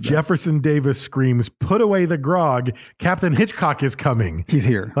why I did that. Jefferson Davis screams, "Put away the grog! Captain Hitchcock is coming. He's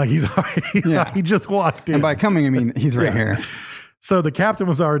here. Like he just walked in. And by coming, I mean he's right here. So the captain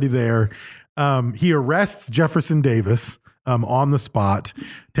was already there. He arrests Jefferson Davis on the spot,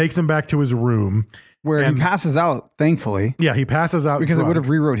 takes him back to his room. Where he passes out, thankfully. Yeah, he passes out. Because drunk. it would have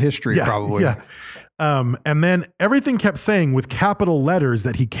rewrote history, probably. Yeah. And then everything kept saying with capital letters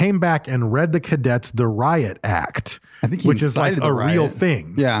that he came back and read the cadets the Riot Act, I think which is like a real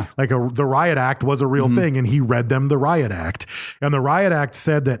thing. Yeah. Like the Riot Act was a real thing, and he read them the Riot Act. And the Riot Act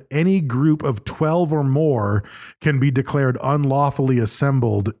said that any group of 12 or more can be declared unlawfully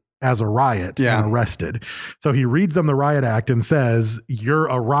assembled as a riot and arrested. So he reads them the Riot Act and says, "You're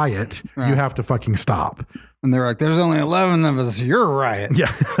a riot. Right. You have to fucking stop." And they're like, "There's only 11 of us. You're a riot."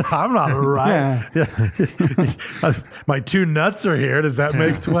 Yeah, I'm not a riot. Yeah. My two nuts are here. Does that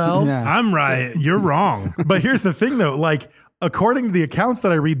make 12? Yeah. I'm riot. You're wrong. But here's the thing, though. Like, according to the accounts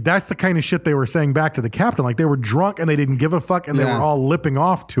that I read, that's the kind of shit they were saying back to the captain. Like, they were drunk and they didn't give a fuck, and they were all lipping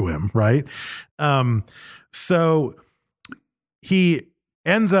off to him, right? So he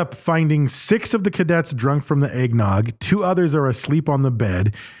ends up finding 6 of the cadets drunk from the eggnog. 2 others are asleep on the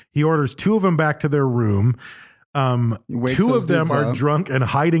bed. He orders 2 of them back to their room. 2 of them are drunk and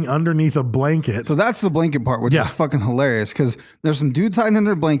hiding underneath a blanket. So that's the blanket part, which is fucking hilarious because there's some dudes hiding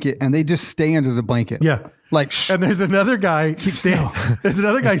under a blanket and they just stay under the blanket. Yeah. Like, And there's another guy there's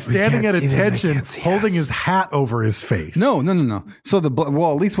another guy standing at can't see them, they attention can't see holding us. his hat over his face. No. So at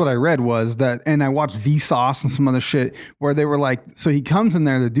least what I read was that, and I watched Vsauce and some other shit where they were like, so he comes in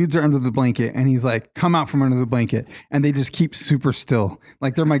there, the dudes are under the blanket, and he's like, come out from under the blanket, and they just keep super still.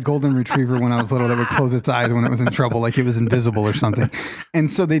 Like they're my golden retriever when I was little that would close its eyes when it was in trouble, like it was invisible or something. And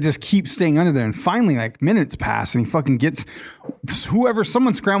so they just keep staying under there. And finally, like minutes pass, and he fucking gets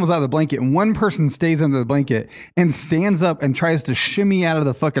someone scrambles out of the blanket, and one person stays under the blanket and stands up and tries to shimmy out of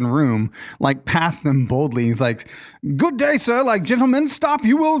the fucking room, like past them boldly. He's like, "Good day, sir. Like, gentlemen, stop.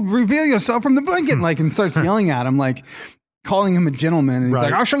 You will reveal yourself from the blanket." Like, and starts yelling at him, like calling him a gentleman. And he's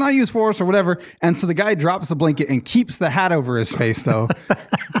Right. like, "I shall not use force," or whatever. And so the guy drops the blanket and keeps the hat over his face, though.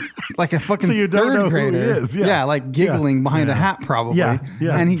 Like a fucking So you don't third know who he grader. is. Yeah. Like giggling behind a hat, probably. Yeah.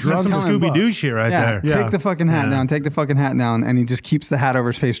 And he Drunk keeps telling him, Scooby-Doo shit right there. Yeah. Take the fucking hat down. Take the fucking hat down. And he just keeps the hat over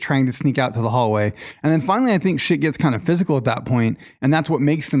his face, trying to sneak out to the hallway. And then finally, I think shit gets kind of physical at that point. And that's what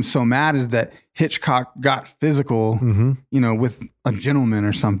makes them so mad is that Hitchcock got physical, with a gentleman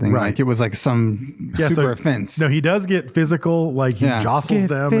or something. Right. Like it was like some super offense. No, he does get physical. Like he Yeah. jostles Get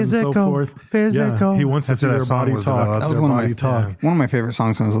them and so physical, forth. physical. Yeah. He wants to That's see what their that song body was talk. about. That was their one of body my talk. one of my favorite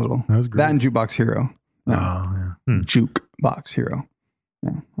songs when I was little. That was great. That and Jukebox Hero. Yeah. Jukebox Hero. Yeah.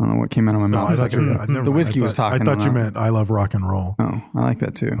 I don't know what came out of my No, mouth. I thought The whiskey was talking. I thought on you that. meant I love rock and roll. Oh, I like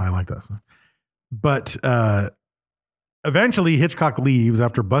that too. I like that song. But eventually Hitchcock leaves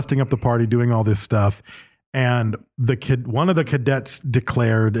after busting up the party, doing all this stuff. And one of the cadets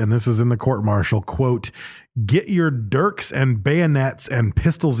declared, and this is in the court martial, quote, "Get your dirks and bayonets and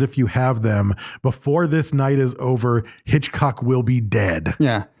pistols if you have them. Before this night is over, Hitchcock will be dead."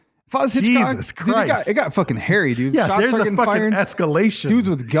 Yeah. If I was Hitchcock, Jesus dude, Christ. it got fucking hairy, dude. Yeah, Shots there's start a getting fucking fired. escalation. Dudes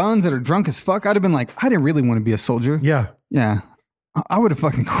with guns that are drunk as fuck. I'd have been like, I didn't really want to be a soldier. Yeah. Yeah. I would have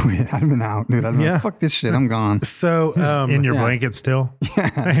fucking quit. I'd have been out, dude. I'd have been like, fuck this shit. I'm gone. So in your yeah. blanket still,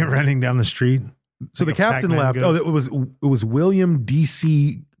 running down the street. So Like the a captain Pac-Man left. ghost. It was William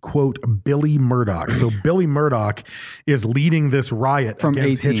D.C. quote Billy Murdoch. So Billy Murdoch is leading this riot From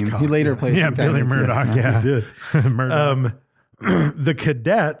against A-Team. Hitchcock. He later played Yeah, in Billy Fantasy. Murdoch. Yeah, He did. Murdoch. The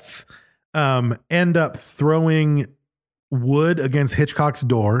cadets end up throwing wood against Hitchcock's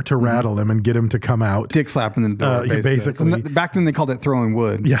door to rattle him and get him to come out. Dick slapping the door, basically. Back then they called it throwing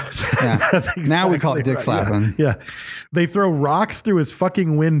wood. Yeah. Yeah. That's Now we call it exactly dick right. slapping. Yeah. They throw rocks through his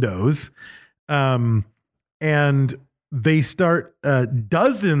fucking windows. And they start,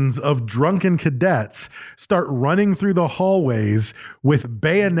 dozens of drunken cadets start running through the hallways with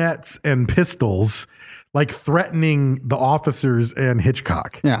bayonets and pistols, like threatening the officers and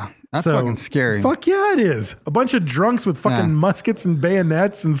Hitchcock. Yeah. That's fucking scary. Fuck yeah, it is. A bunch of drunks with fucking Yeah. muskets and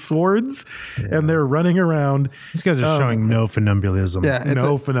bayonets and swords, and they're running around. These guys are showing no funambulism. Yeah. It's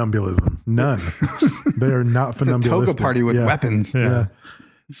No funambulism. None. They are not a funambulistic. toga party with Yeah. weapons. Yeah.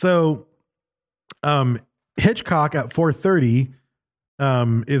 So, Hitchcock at 4:30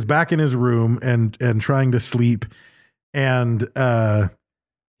 is back in his room and trying to sleep, and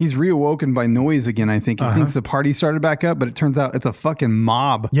He's reawoken by noise again, I think. He thinks the party started back up, but it turns out it's a fucking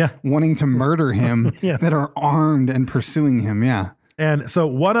mob wanting to murder him that are armed and pursuing him. Yeah. and so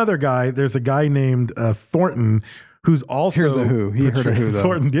one other guy, there's a guy named Thornton. Who's also Here's a who. He heard a who, though.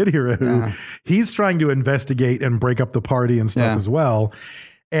 Thornton did hear a who. Yeah. He's trying to investigate and break up the party and stuff Yeah. as well.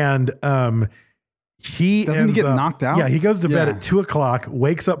 And he Doesn't he ends get up- knocked out? Yeah, he goes to bed Yeah. at 2:00,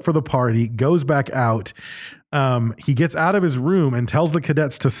 wakes up for the party, goes back out. He gets out of his room and tells the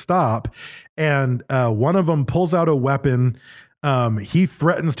cadets to stop. And one of them pulls out a weapon. He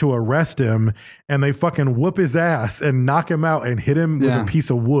threatens to arrest him, and they fucking whoop his ass and knock him out and hit him with Yeah. a piece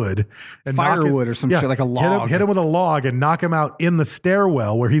of wood. And knock Firewood or some shit, like a log. Hit him with a log and knock him out in the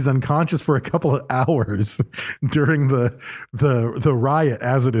stairwell where he's unconscious for a couple of hours during the riot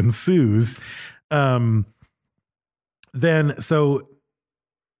as it ensues. Then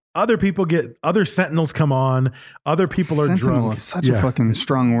other sentinels come on. Other people are Sentinel drunk. is such a fucking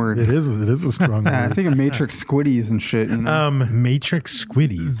strong word. It is a strong Yeah, I word. think of Matrix squiddies and shit. You know? Matrix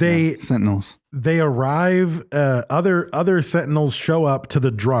squiddies. Sentinels. They arrive. Other sentinels show up to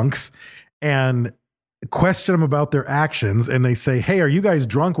the drunks and question them about their actions, and they say, "Hey, are you guys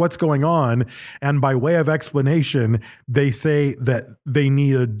drunk? What's going on?" And by way of explanation, they say that they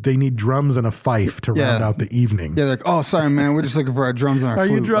need drums and a fife to round out the evening. Yeah, they're like, oh, sorry, man. We're just looking for our drums and our Are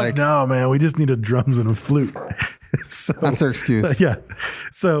flute. you drunk? Like, No, man. We just need a drums and a flute. So, that's their excuse. yeah.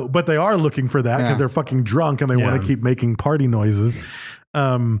 So, but they are looking for that because Yeah. they're fucking drunk and they want Yeah. to keep making party noises.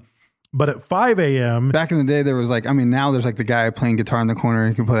 But at 5 a.m., Back in the day, there was like, I mean, now there's like the guy playing guitar in the corner.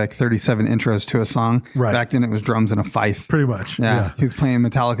 He can play like 37 intros to a song. Right. Back then, it was drums and a fife. pretty much. Yeah. He's playing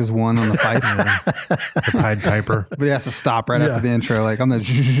Metallica's One on the fife. The Pied Piper. But he has to stop right after the intro. Like on the,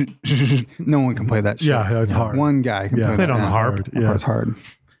 no one can play that shit. Yeah, it's hard. One guy can play Played that. on the harp. Yeah. It's hard.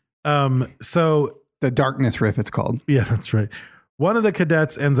 So The Darkness riff, it's called. yeah, that's right. One of the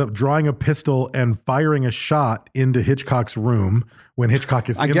cadets ends up drawing a pistol and firing a shot into Hitchcock's room when Hitchcock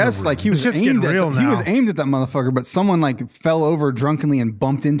is I in guess the room. like he was This shit's aimed getting at real he was now. aimed at that motherfucker, but someone like fell over drunkenly and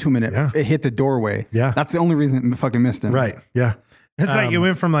bumped into him and it hit the doorway. Yeah. That's the only reason it fucking missed him. Right. Yeah. It's like it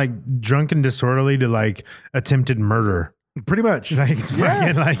went from like drunken disorderly to like attempted murder. Pretty much. Like it's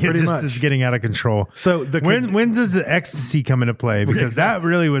fucking like it pretty just much. is getting out of control. So when does the ecstasy come into play? Because that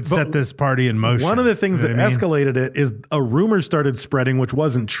really would set this party in motion. One of the things You know that what I mean? escalated it is a rumor started spreading, which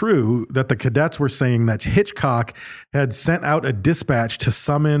wasn't true, that the cadets were saying that Hitchcock had sent out a dispatch to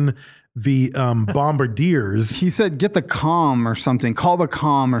summon the bombardiers. He said, get the comm or something, call the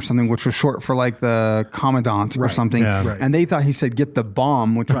comm or something, which was short for like the commandant or something. Yeah. Right. And they thought he said, get the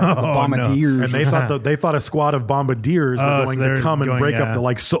bomb, which was the bombardiers. And they thought a squad of bombardiers were Oh, going so to they're come and going- break yeah. up the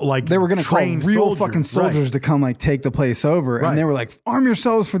like They were going to call trained real soldiers. fucking soldiers Right. to come like take the place over. Right. And they were like, arm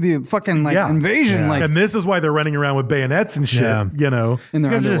yourselves for the fucking like invasion. Yeah. Like And this is why they're running around with bayonets and shit, Yeah. you know. in These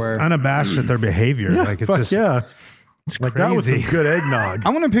their guys are just underwear. unabashed at their behavior. Yeah, like it's fuck just yeah. it's Like crazy. that was some good eggnog. I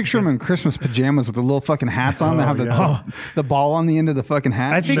want to picture them in Christmas pajamas with the little fucking hats on. They have the ball on the end of the fucking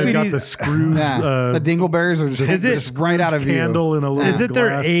hat. I think They've we got need the screws. the dingleberries are just right out of view. Candle in a little Is it their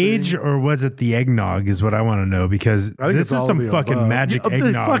glass age thing. or was it the eggnog? Is what I want to know because I think this it's is all some of the fucking above. magic Yeah,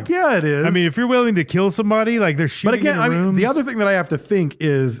 eggnog. Fuck yeah, it is. I mean, if you're willing to kill somebody, like they're but shooting. again, in I mean, rooms. the other thing that I have to think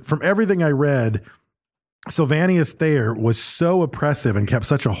is from everything I read, Sylvanus Thayer was so oppressive and kept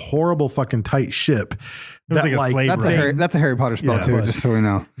such a horrible fucking tight ship. It was like a slave That's a Harry Potter spell Yeah, too, but- just so we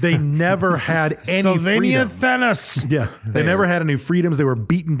know. They never had any Sylvania freedom. Thanos. Yeah, they never had any freedoms. They were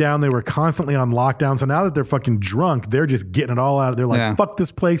beaten down. They were constantly on lockdown. So now that they're fucking drunk, they're just getting it all out. They're like, Yeah. fuck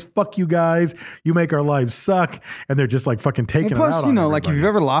this place. Fuck you guys. You make our lives suck. And they're just like fucking taking Well, it out plus, on you know, like if everybody. you've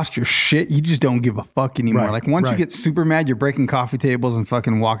ever lost your shit, you just don't give a fuck anymore. Right, Like once you right. get super mad, you're breaking coffee tables and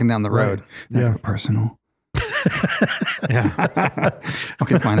fucking walking down the road. Right. That Yeah. got personal.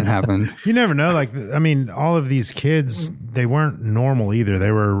 Okay, fine, it happened. You never know. Like, I mean, all of these kids, they weren't normal either.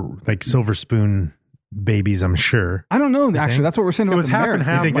 They were like silver spoon babies, I'm sure. I don't know. Actually, think? that's what we're saying It about was the half Bears. and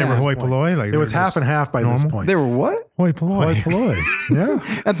half. You think by they were this hoi point. polloi? Like it they was were half just and half by this normal? point. They were what? Hoi polloi. Hoi polloi.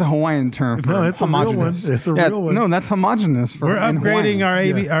 Yeah. That's a Hawaiian term for No, it's a real homogenous. one. It's a Yeah, real one. No, that's homogenous. For We're in upgrading Hawaiian. our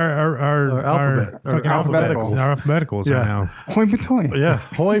AB, Yeah. our alphabet. Our fucking alphabeticals. Our alphabeticals Yeah. right now. Hoi polloi. Yeah.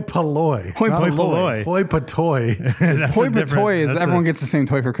 Hoi polloi. Hoi Not polloi. Hoi polloi. That's Hoi a different- polloi is that's everyone a- gets the same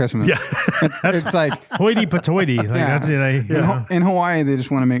toy for Christmas. Yeah. It's like hoity patoity. Like Yeah. that's it. Like, you know. in Hawaii, they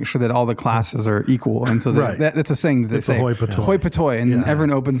just want to make sure that all the classes are equal, and so Right. that's a saying that they It's a say. hoi polloi. Hoi polloi, and then Yeah.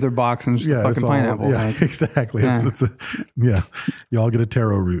 everyone opens their box and it's just a it's fucking all- pineapple. Yeah, Like, exactly. Yeah. Yeah. You all get a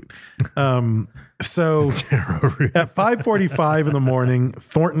taro root. So at 5:45 in the morning,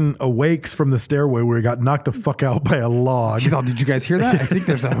 Thornton awakes from the stairway where he got knocked the fuck out by a log. He's all, did you guys hear that? I think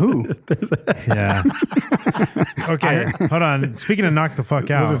there's a who. Yeah. Okay, hold on. Speaking of knock the fuck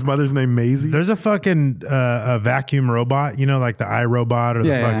Was out, his mother's name Maisie? there's a fucking a vacuum robot. You know, like the iRobot or the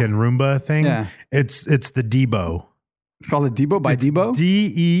Yeah, yeah. fucking Roomba thing. Yeah. It's the Debo. It's called a Debo by It's Debo.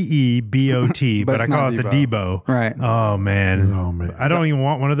 DEEBOT, But but I it's call not it the Debo. Debo. Right. Oh man. Oh, man. I don't even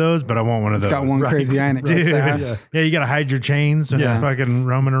want one of those, but I want one of It's those. got one crazy eye in it. Dude, Kicks ass. yeah, you gotta hide your chains when Yeah. it's fucking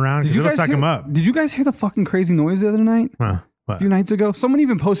roaming around because it'll suck hear, them up. Did you guys hear the fucking crazy noise the other night? Huh. A few nights ago, someone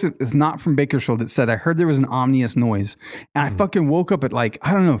even posted, it's not from Bakersfield. It said, I heard there was an ominous noise. And I fucking woke up at like,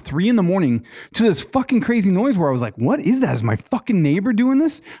 I don't know, 3 a.m. to this fucking crazy noise where I was like, what is that? Is my fucking neighbor doing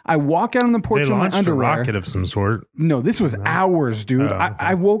this? I walk out on the porch They in my launched a underwear. rocket of some sort. No, this was hours, dude. Oh, okay.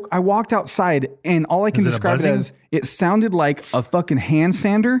 I walked outside and all I can Is it a describe it buzzing? as, it sounded like a fucking hand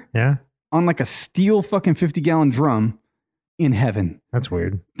sander Yeah, on like a steel fucking 50-gallon drum in heaven. that's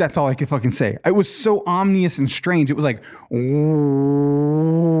weird. That's all I could fucking say. It was so ominous and strange. It was like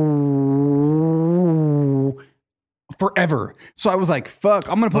forever. So I was like, fuck,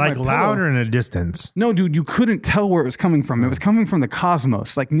 I'm going to put Like my loud pillow. or in a distance. No, dude, you couldn't tell where it was coming from. It was coming from the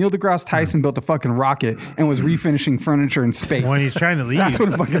cosmos. Like Neil deGrasse Tyson built a fucking rocket and was refinishing furniture in space. When he's trying to leave. That's what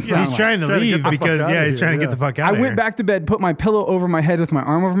it fucking He's sounded like. trying to Trying to get leave the because, fuck outta yeah, he's here, trying to yeah. get the fuck out I of here. went back to bed, put my pillow over my head with my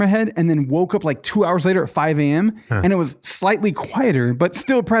arm over my head, and then woke up like 2 hours later at 5 a.m. And it was slightly quieter, but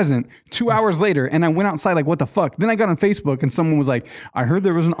still present 2 hours later. And I went outside like, what the fuck? Then I got on Facebook and someone was like, I heard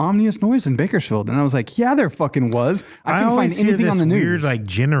there was an ominous noise in Bakersfield. And I was like, yeah, there fucking was. I couldn't always find hear anything this on the news. weird like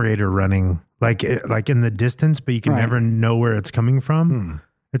generator running, like in the distance, but you can Right. never know where it's coming from.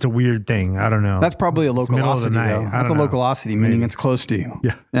 It's a weird thing. I don't know. That's probably a It's middle of the localosity, night. though. I That's a don't know. localosity, meaning Maybe. it's close to you.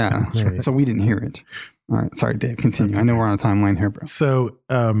 Yeah. Yeah. Maybe. So we didn't hear it. All right. Sorry, Dave. Continue. I know we're on a timeline here, bro. So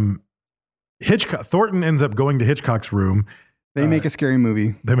Thornton ends up going to Hitchcock's room. They make a scary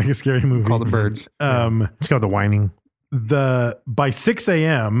movie They make a scary movie called The Birds. It's called The Whining. By 6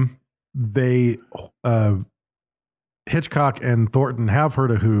 a.m. they Hitchcock and Thornton have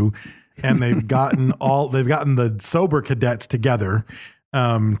heard of Who, and they've gotten the sober cadets together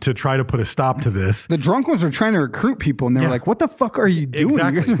to try to put a stop to this. The drunk ones were trying to recruit people, and they were like, "What the fuck are you doing? You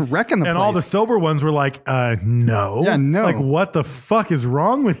guys are wrecking the place." And all the sober ones were like, no. Yeah, no. Like, what the fuck is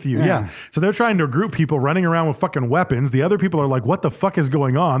wrong with you? Yeah. So they're trying to recruit people running around with fucking weapons. The other people are like, what the fuck is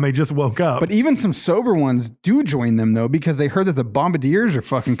going on? They just woke up. But even some sober ones do join them, though, because they heard that the bombardiers are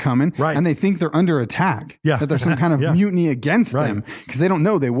fucking coming, Right. and they think they're under attack. Yeah. That there's some kind of Yeah. mutiny against Right. them, because they don't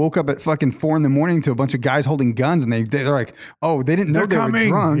know. They woke up at fucking 4 a.m. to a bunch of guys holding guns, and they're like, "Oh, they didn't know They're they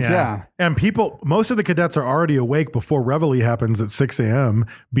coming." were drunk." Yeah. Yeah. And most of the cadets are already awake before Reveille happens at 6 a.m.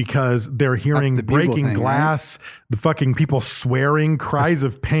 because they're hearing That's the bugle breaking thing, glass, the fucking people swearing, cries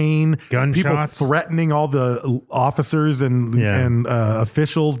of pain, people Gunshots. threatening all the officers and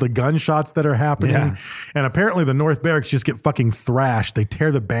officials, the gunshots that are happening. Yeah. And apparently the North Barracks just get fucking thrashed. They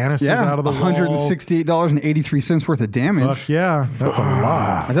tear the banisters out of the walls. $168.83 worth of damage. Fuck yeah, that's a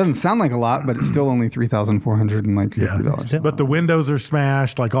lot. It doesn't sound like a lot, but it's still only $3,450. But the windows are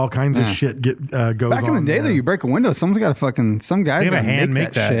smashed, like all kinds of shit goes Back in the on day, there. though, you break a window, some guys They got a hand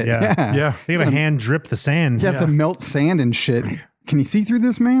make that shit. Yeah. Yeah. They got a hand drip the sand. He has to melt sand and shit. Can you see through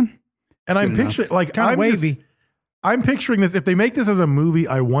this, man? And I'm picturing like Kind of wavy. I'm picturing this. If they make this as a movie,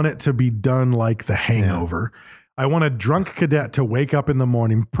 I want it to be done like The Hangover. I want a drunk cadet to wake up in the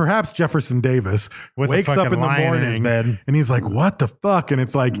morning, perhaps Jefferson Davis With a wakes up fucking in the lion in his morning bed. and he's like, what the fuck? And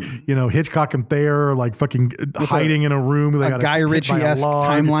it's like, Hitchcock and Thayer are like fucking hiding in a room. They A got Guy hit by a Ritchie-esque log.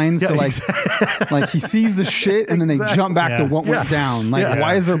 timeline. Yeah, So like, exactly. like he sees the shit and then they jump back to what went down. Like,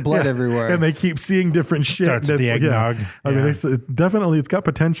 why is there blood everywhere? And they keep seeing different shit. Starts with the That's- eggnog. I mean, Yeah. definitely it's got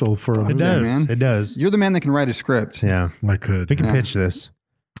potential for a It movie. does. man. It does. You're the man that can write a script. Yeah. I could. We can pitch this.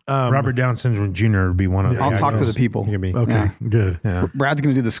 Robert Down Syndrome Jr. would be one of the I'll talk to actors. the people. He could be. Okay, Yeah. good. Yeah. Brad's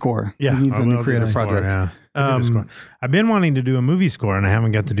going to do the score. Yeah. He needs I a will new do creative the score, project. Yeah. I'll do the score. I've been wanting to do a movie score and I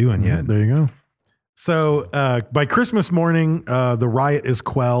haven't got to do one yet. There you go. So by Christmas morning, the riot is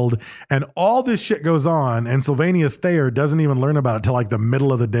quelled and all this shit goes on. And Sylvanus Thayer doesn't even learn about it till like the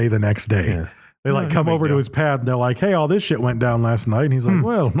middle of the day the next day. Yeah. They like No come big over to deal. his pad and they're like, hey, all this shit went down last night. And he's like,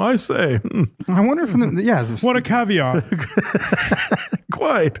 well, I say, I wonder if, What a caveat.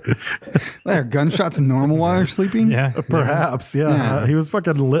 quite. are gunshots normal while you're sleeping? Yeah. Perhaps, yeah. Yeah. He was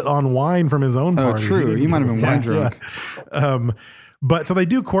fucking lit on wine from his own Oh, party. true. He might have been wine drunk. But so they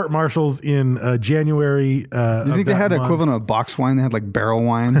do court martials in January. Do you think they had equivalent of box wine? They had like barrel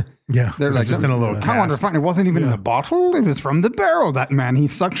wine. Yeah. They're like, just in a little I wonder cask. if it wasn't even in a bottle. It was from the barrel. That man, he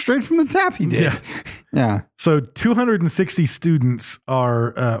sucked straight from the tap. He did. Yeah. So 260 students are,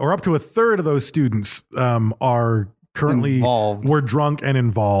 or up to a third of those students are currently Involved. were drunk and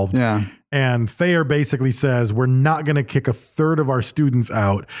involved. Yeah. And Thayer basically says, we're not going to kick a third of our students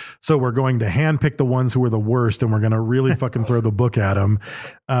out. So we're going to handpick the ones who are the worst and we're going to really fucking throw the book at them.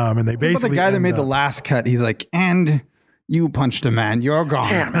 And they But basically. the guy that end made the up- last cut, he's like, and you punched a man. You're gone.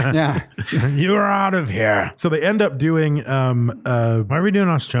 Yeah. You're out of here. So they end up doing. Why are we doing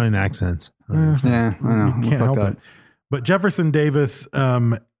Australian accents? Yeah. I know. We Can't fucked help up. it. But Jefferson Davis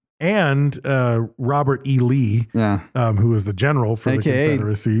and Robert E. Lee, Yeah. who was the general for the AKA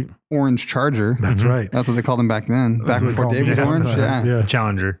Confederacy. Orange Charger. That's right. That's what they called him back then. Back That's what before they called David was him. orange. Yeah. Yeah.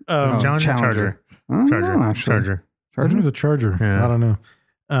 Challenger. Oh, Challenger? Challenger. I don't Charger. know, actually. Charger. I think it was a Charger. Yeah. I don't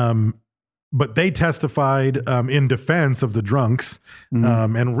know. But they testified in defense of the drunks.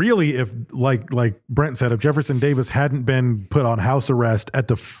 And really, if like Brent said, if Jefferson Davis hadn't been put on house arrest at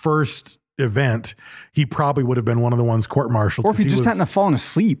the first event, he probably would have been one of the ones court-martialed. Or if he just hadn't have fallen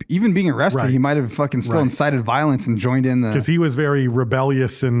asleep, even being arrested, Right. he might have fucking still Right. incited violence and joined in the. Because he was very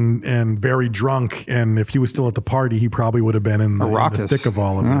rebellious and very drunk. And if he was still at the party, he probably would have been in the raucous. thick of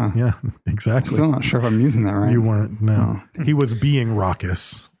all of it. Yeah, exactly. Still not sure if I'm using that right. You weren't, no. He was being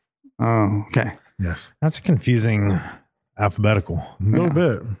raucous. Oh, okay. Yes. That's a confusing alphabetical. A little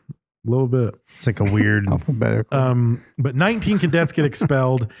bit. A little bit. It's like a weird. Alphabetical. But 19 cadets get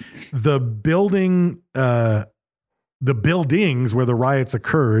expelled. The buildings where the riots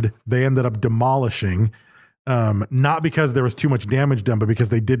occurred, they ended up demolishing. Not because there was too much damage done, but because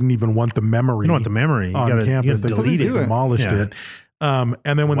they didn't even want the memory. You don't want the memory. You on gotta- you campus. gotta They delete it. demolished Yeah. it.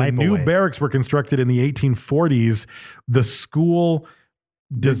 And then when Wipe the new away. barracks were constructed in the 1840s, the school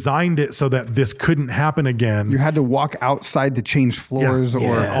designed it so that this couldn't happen again. You had to walk outside to change floors or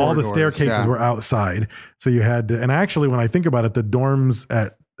all the corridors. staircases were outside. So you had to, and actually when I think about it, the dorms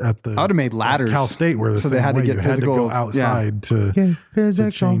at the I would have made ladders. Cal State were the so same they had to way. get You physical, had to go outside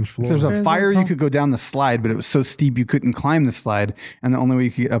to change floors. So there's a fire, you could go down the slide, but it was so steep you couldn't climb the slide, and the only way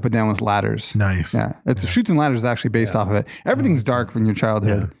you could get up and down was ladders. Nice. Yeah, it's Shoots and Ladders is actually based off of it. Everything's dark from your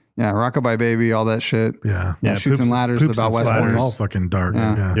childhood. Yeah, Rockabye Baby, all that shit. Yeah. Shoots and Ladders, Poops about and West Splatters. Pointers. It's all fucking dark.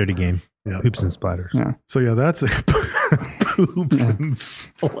 Yeah. Dirty game. Yeah. Poops and splatters. Yeah. So yeah, that's poops and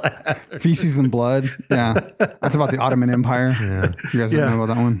splatter. Feces and Blood. Yeah. That's about the Ottoman Empire. Yeah. You guys don't know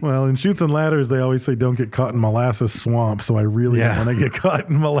about that one? Well, in Shoots and Ladders, they always say don't get caught in molasses swamp. So I really don't want to get caught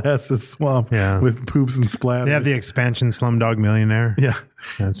in molasses swamp with poops and splatters. They have the expansion Slumdog Millionaire. Yeah.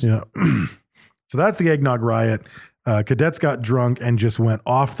 So that's the eggnog riot. Cadets got drunk and just went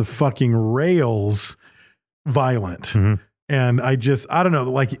off the fucking rails violent. Mm-hmm. And I don't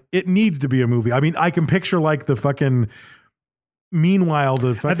know, like it needs to be a movie. I mean, I can picture like the fucking, meanwhile,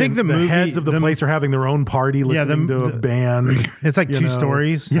 I think the movie, heads of the place are having their own party listening to a band. It's like two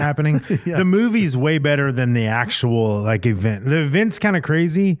stories happening. The movie's way better than the actual like event. The event's kind of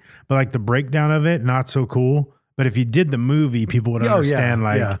crazy, but like the breakdown of it, not so cool. But if you did the movie, people would understand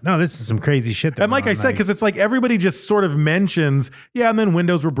no, this is some crazy shit. And like I said, because it's like everybody just sort of mentions, and then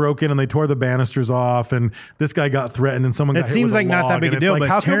windows were broken and they tore the banisters off and this guy got threatened and someone got hit seems with like a not log, that big a deal, but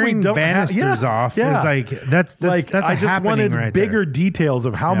how come we tearing don't banisters off is like, that's like, I just happening wanted right bigger there. details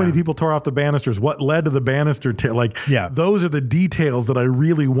of how many people tore off the banisters, what led to the banister those are the details that I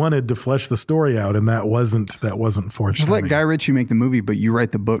really wanted to flesh the story out, and that wasn't forthcoming. Just let Guy Ritchie make the movie, but you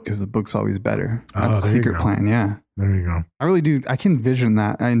write the book because the book's always better. That's the secret plan. Yeah. There you go. I really do. I can envision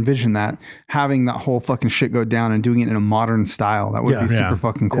that having that whole fucking shit go down and doing it in a modern style. That would be super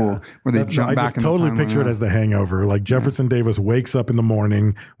fucking cool. Where they jump back. I just totally picture it as The Hangover. Like Jefferson Davis wakes up in the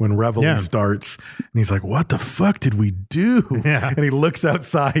morning when Reveille starts, and he's like, "What the fuck did we do?" And he looks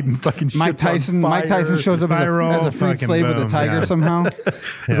outside and fucking Mike Tyson. Mike Tyson shows up as a freed slave with a tiger somehow.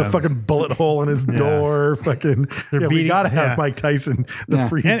 There's a fucking bullet hole in his door. Fucking. We gotta have Mike Tyson, the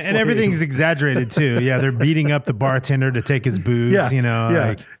freed slave. And everything's exaggerated too. Yeah, they're beating up the bartender to take his booze.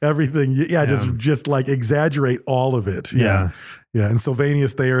 Like, everything. Just like exaggerate all of it. Yeah. And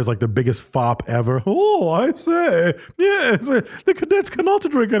Sylvanus Thayer is like the biggest fop ever. Oh, I say, yes, the cadets cannot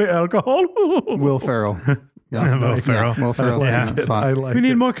drink any alcohol. Will Ferrell. Will Ferrell. Will Ferrell. I like we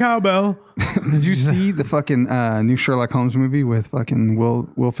need more cowbell. Did you see the fucking new Sherlock Holmes movie with fucking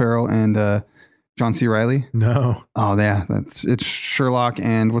Will Ferrell and John C. Reilly? No. Oh yeah, it's Sherlock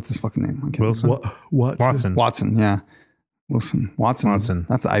and what's his fucking name? Wilson. Watson. Watson. Yeah. Watson.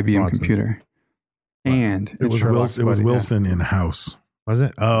 That's the IBM computer. And it was Wilson in House. Was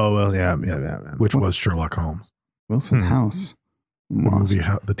it? Oh well, yeah. Which was Sherlock Holmes. Wilson House. The movie,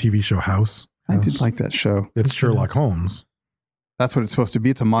 the TV show House. I did like that show. It's Sherlock Holmes. That's what it's supposed to be.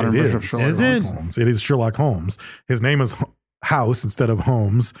 It's a modern version of Sherlock Holmes. It is Sherlock Holmes. His name is House instead of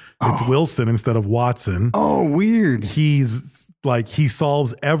Holmes. It's Wilson instead of Watson. Oh, weird. He's like, he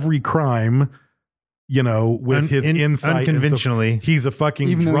solves every crime, with his insight. Unconventionally. So he's a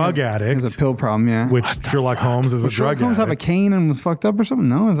fucking drug addict. Has a pill problem, yeah. Which Sherlock Holmes is a drug addict. Sherlock Holmes have a cane and was fucked up or something?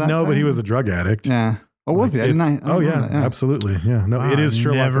 No, is that but he was a drug addict. Yeah. Oh, was he? I didn't absolutely. Yeah. No, it is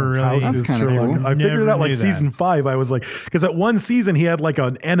Sherlock Holmes. House is Sherlock. Cool. I figured it out like season 5. I was like, because at one season he had like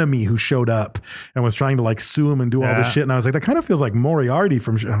an enemy who showed up and was trying to like sue him and do all this shit. And I was like, that kind of feels like Moriarty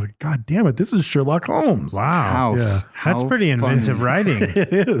from. I was like, God damn it, this is Sherlock Holmes. Wow. House. That's pretty inventive writing.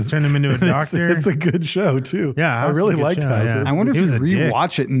 It is. Turn him into a doctor. It's a good show too. Yeah. I really liked House. Yeah. I wonder if you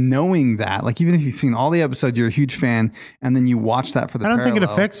rewatch it knowing that, like even if you've seen all the episodes, you're a huge fan, and then you watch that for the think it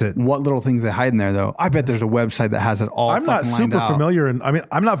affects it. What little things they hide in there though. I bet there's a website that has it all. I'm not super familiar, and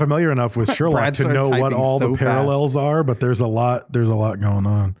I'm not familiar enough with Sherlock to know what all the parallels are. But there's a lot going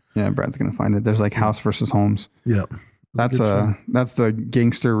on. Yeah, Brad's gonna find it. There's like House versus Holmes. Yeah, that's the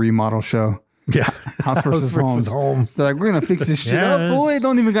gangster remodel show. Yeah, House versus Holmes. They're like, we're gonna fix this shit up, boy.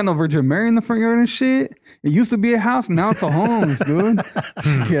 Don't even got no Virgin Mary in the front yard and shit. It used to be a house, now it's a Holmes, dude.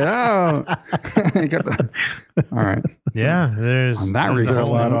 Check it out. All right. Yeah, there's a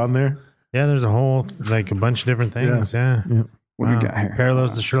lot on there. Yeah, there's a whole a bunch of different things. Yeah. What do we got here?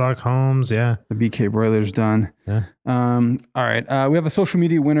 Parallels to Sherlock Holmes. Yeah. The BK broiler's done. Yeah. All right. We have a social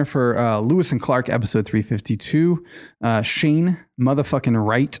media winner for Lewis and Clark episode 352. Shane motherfucking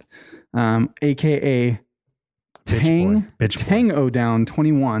Wright, aka Tango Down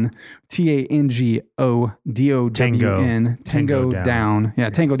 21, TANGODOWN, Tango Down. Yeah,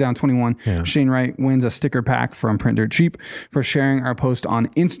 Tango Down 21. Yeah. Shane Wright wins a sticker pack from Print Dirt Cheap for sharing our post on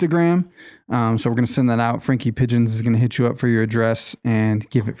Instagram. So we're going to send that out. Frankie Pigeons is going to hit you up for your address and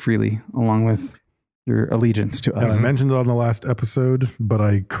give it freely along with your allegiance to us. I mentioned it on the last episode, but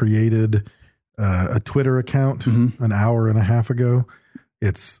I created a Twitter account an hour and a half ago.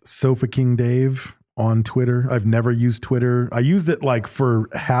 It's Sofa King Dave on Twitter. I've never used Twitter. I used it like for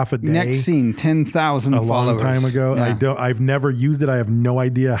half a day. Next scene, 10,000 a followers. long time ago. Yeah. I've never used it. I have no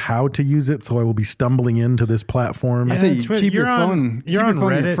idea how to use it, so I will be stumbling into this platform. I say you keep your phone in your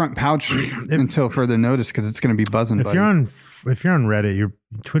Reddit. front pouch until further notice because it's going to be buzzing. If you're on Reddit, your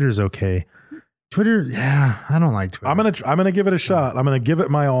Twitter's okay. Twitter, I don't like Twitter. I'm gonna give it a shot. I'm gonna give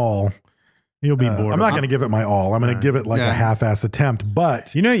it my all. You'll be bored. I'm not going to give it my all. I'm going to give it like a half-ass attempt.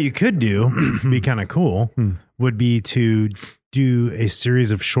 But you know, what you could do, be kind of cool, would be to do a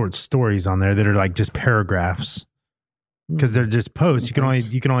series of short stories on there that are like just paragraphs, because they're just posts. You can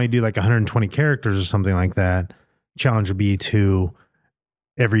only do like 120 characters or something like that. Challenge would be to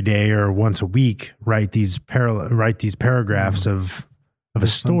every day or once a week write these paragraphs of a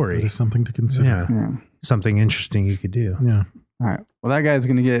story. There's something to consider. Yeah. Something interesting you could do. Yeah. All right. Well, that guy's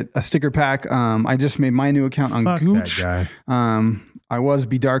going to get a sticker pack. I just made my new account on Gooch. That guy. I was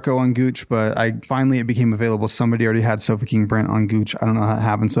Bidarko on Gooch, but it became available. Somebody already had Sofa King Brent on Gooch. I don't know how that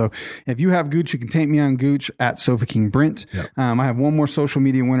happened. So if you have Gooch, you can take me on Gooch at Sofa King Brent. Yep. I have one more social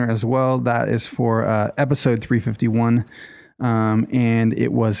media winner as well. That is for episode 351. And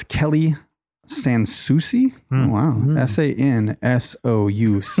it was Kelly Sansucci. Wow. Sansuci.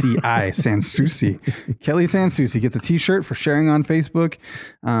 Sansuci. Kelly Sansuci gets a t-shirt for sharing on Facebook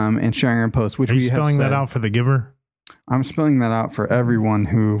and sharing our post. Which are you spelling that out for the giver? I'm spelling that out for everyone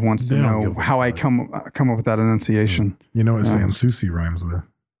who wants to know how I come up with that enunciation. You know what Sansuci rhymes with?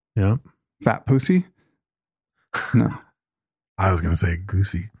 Yeah. Fat pussy? No. I was going to say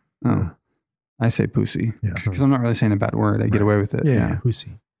goosey. Oh. I say pussy. Yeah. Because I'm not really saying a bad word. I get away with it. Yeah.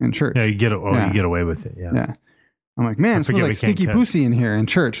 Pussy. In church. Yeah, you get away with it. Yeah. Yeah. I'm like, man, it smells like stinky pussy in here in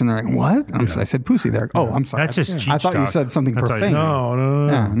church. And they're like, what? I said pussy there. Oh, I'm sorry. That's just cheech I thought you talk. said something profane. No.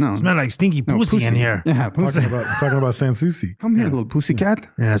 Yeah, no. It smells like stinky pussy in here. Yeah, pussy. Talking about Sansuci. Come here, little pussy cat.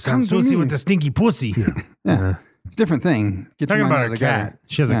 Yeah, Come to Sansuci me. with the stinky pussy. Yeah. It's a different thing. Get your Talking mind out about of a the cat. gutter.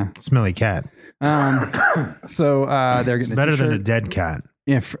 She has a smelly cat. So they're It's getting better than a t-shirt. dead cat.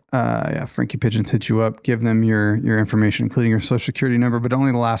 If Frankie Pigeons hit you up, give them your information, including your social security number, but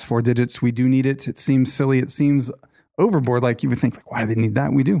only the last 4 digits. We do need it. It seems silly. It seems overboard. Like you would think, like, why do they need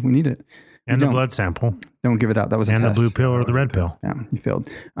that? We do. We need it. And the blood sample. Don't give it out. That was a and test. the blue pill or the red pill. Yeah, you failed.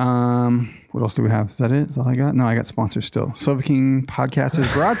 What else do we have? Is that it? Is that all I got? No, I got sponsors still. Sofa King Podcast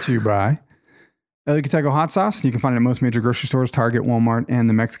is brought to you by El Yucateco Hot Sauce. You can find it at most major grocery stores, Target, Walmart, and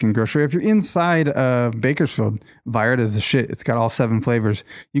the Mexican grocery. If you're inside of Bakersfield, Vallarta is the shit. It's got all 7 flavors.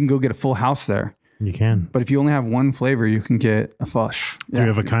 You can go get a full house there. You can. But if you only have one flavor, you can get a flush. 3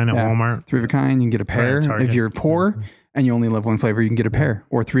 of a kind at Walmart. 3 of a kind. You can get a pair. Target. If you're poor and you only love one flavor, you can get a pair.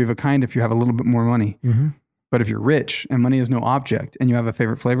 Or 3 of a kind if you have a little bit more money. But if you're rich and money is no object and you have a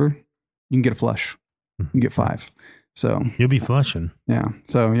favorite flavor, you can get a flush. You can get 5. So you'll be flushing. Yeah.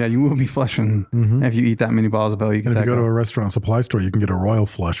 So yeah, you will be flushing if you eat that many bottles of El Yucateco. And if you go to a restaurant supply store, you can get a Royal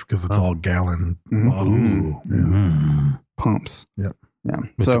Flush because it's all gallon bottles. Yeah. Pumps. Yep. Yeah.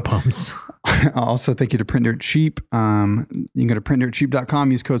 With So the pumps. also thank you to Print Dirt Cheap. You can go to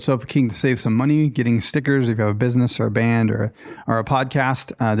printdirtcheap.com, use code Sofa King to save some money getting stickers. If you have a business or a band or a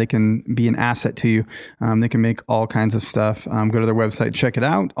podcast, they can be an asset to you. They can make all kinds of stuff. Go to their website, check it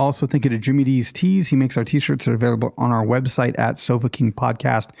out. Also thank you to Jimmy D's Tees. He makes our t-shirts that are available on our website at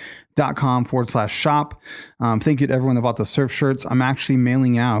sofakingpodcast.com/shop. Thank you to everyone that bought the surf shirts. I'm actually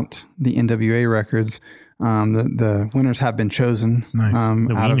mailing out the NWA records. The winners have been chosen. Nice.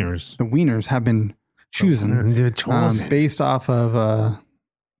 The wieners. The wieners have been chosen based off of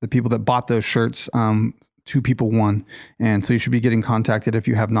the people that bought those shirts. 2 people won. And so you should be getting contacted if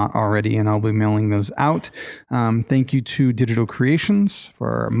you have not already, and I'll be mailing those out. Thank you to Digital Creations for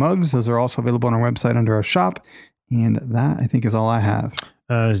our mugs. Those are also available on our website under our shop. And that, I think, is all I have.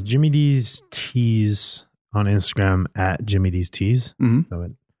 Is Jimmy D's Tees on Instagram at Jimmy D's Tees? So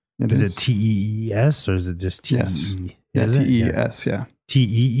is it TEES or is it just TEE? Yes. Yeah, TEES. Yeah.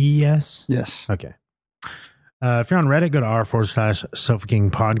 TEES? Yes. Okay. If you're on Reddit, go to r/Sofa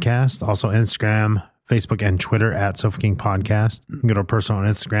King Podcast. Also Instagram, Facebook, and Twitter at Sofa King Podcast. You can go to our personal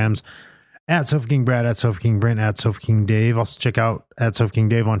Instagrams at Sofa King Brad, at Sofa King Brent, at Sofa King Dave. Also check out at Sofa King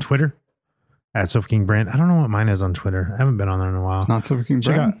Dave on Twitter, at Sofa King Brent. I don't know what mine is on Twitter. I haven't been on there in a while. It's not Sofa King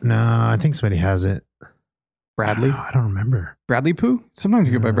Check Brad? out. No, I think somebody has it. Bradley? I don't remember. Bradley Poo? Sometimes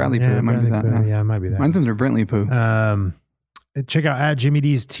you go by Bradley Poo. It might be that. Poo. Yeah, it might be that. Mine's under Brentley Poo. Check out at Jimmy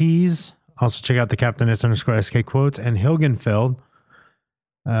D's Tees. Also check out the Captain S_SK quotes and Hilgenfeld.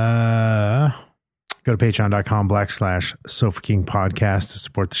 Go to patreon.com/Sofa King podcast to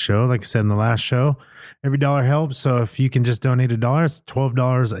support the show. Like I said in the last show, every dollar helps. So if you can just donate $1, it's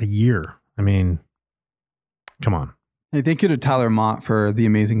 $12 a year. I mean, come on. Hey, thank you to Tyler Mott for the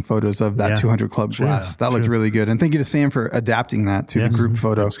amazing photos of that 200 Club glass. That looked really good. And thank you to Sam for adapting that to the group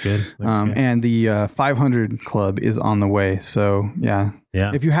photo. Looks good. And the 500 Club is on the way. So, yeah.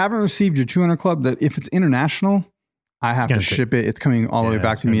 If you haven't received your 200 Club, if it's international, I have to ship it. It's coming all the way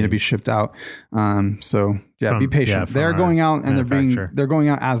back to me to be shipped out. So be patient. They're going out and they're going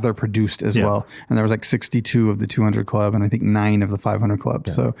out as they're produced as well. And there was like 62 of the 200 Club and I think 9 of the 500 Club.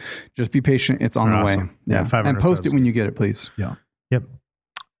 Yeah. So just be patient. It's on the way. Yeah. And post it when you get it, please. Yeah. Yep.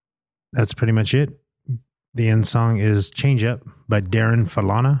 That's pretty much it. The end song is Change Up by Darren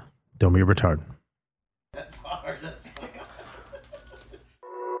Falana. Don't be a retard. That's hard.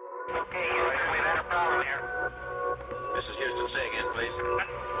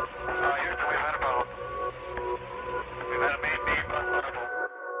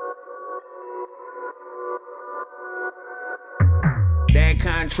 That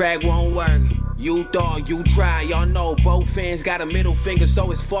contract won't work. You thought you tried. Y'all know both fans got a middle finger,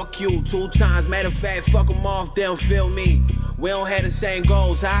 so it's fuck you 2 times. Matter of fact, fuck them off, they don't feel me. We don't have the same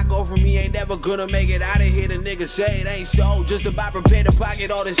goals. How I go from me ain't never gonna make it out of here. The niggas say it ain't so. Just about prepare to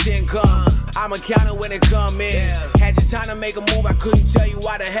pocket all this income. I'm accounting when it come in. Had your time to make a move, I couldn't tell you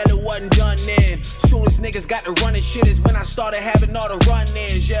why the hell it wasn't done then. Soon as niggas got to running shit is when I started having all the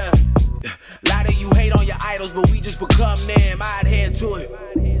run-ins, yeah. Lot of you hate on your idols, but we just become them. I adhere to it,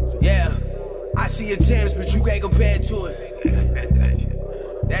 yeah. I see attempts, but you can't compare to it.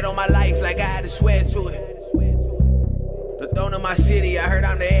 That on my life, like I had to swear to it. The throne of my city, I heard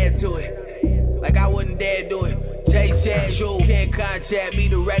I'm the heir to it. Like I wouldn't dare do it. Tay said you can't contact me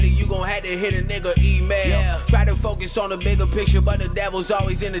directly, you gon' have to hit a nigga email. Try to focus on the bigger picture, but the devil's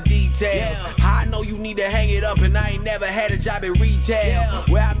always in the details. I know you need to hang it up, and I ain't never had a job in retail.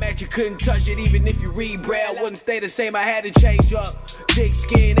 Where I met you couldn't touch it, even if you read braille. Wouldn't stay the same, I had to change up. Thick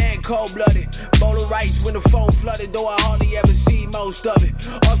skin and cold-blooded. Bowl of rice when the phone flooded, though I hardly ever see most of it.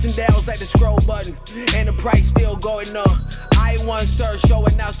 Ups and downs like the scroll button, and the price still going up. I ain't one sir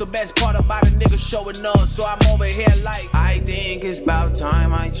showing out's the best part about a nigga showing up. So I'm over here like, I think it's about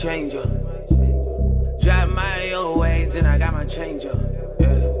time I change up. Drive my old ways, then I got my change up.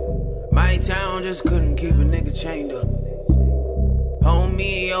 Yeah. My town just couldn't keep a nigga chained up.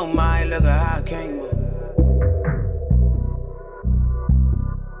 Homie, oh my, look at how I came up.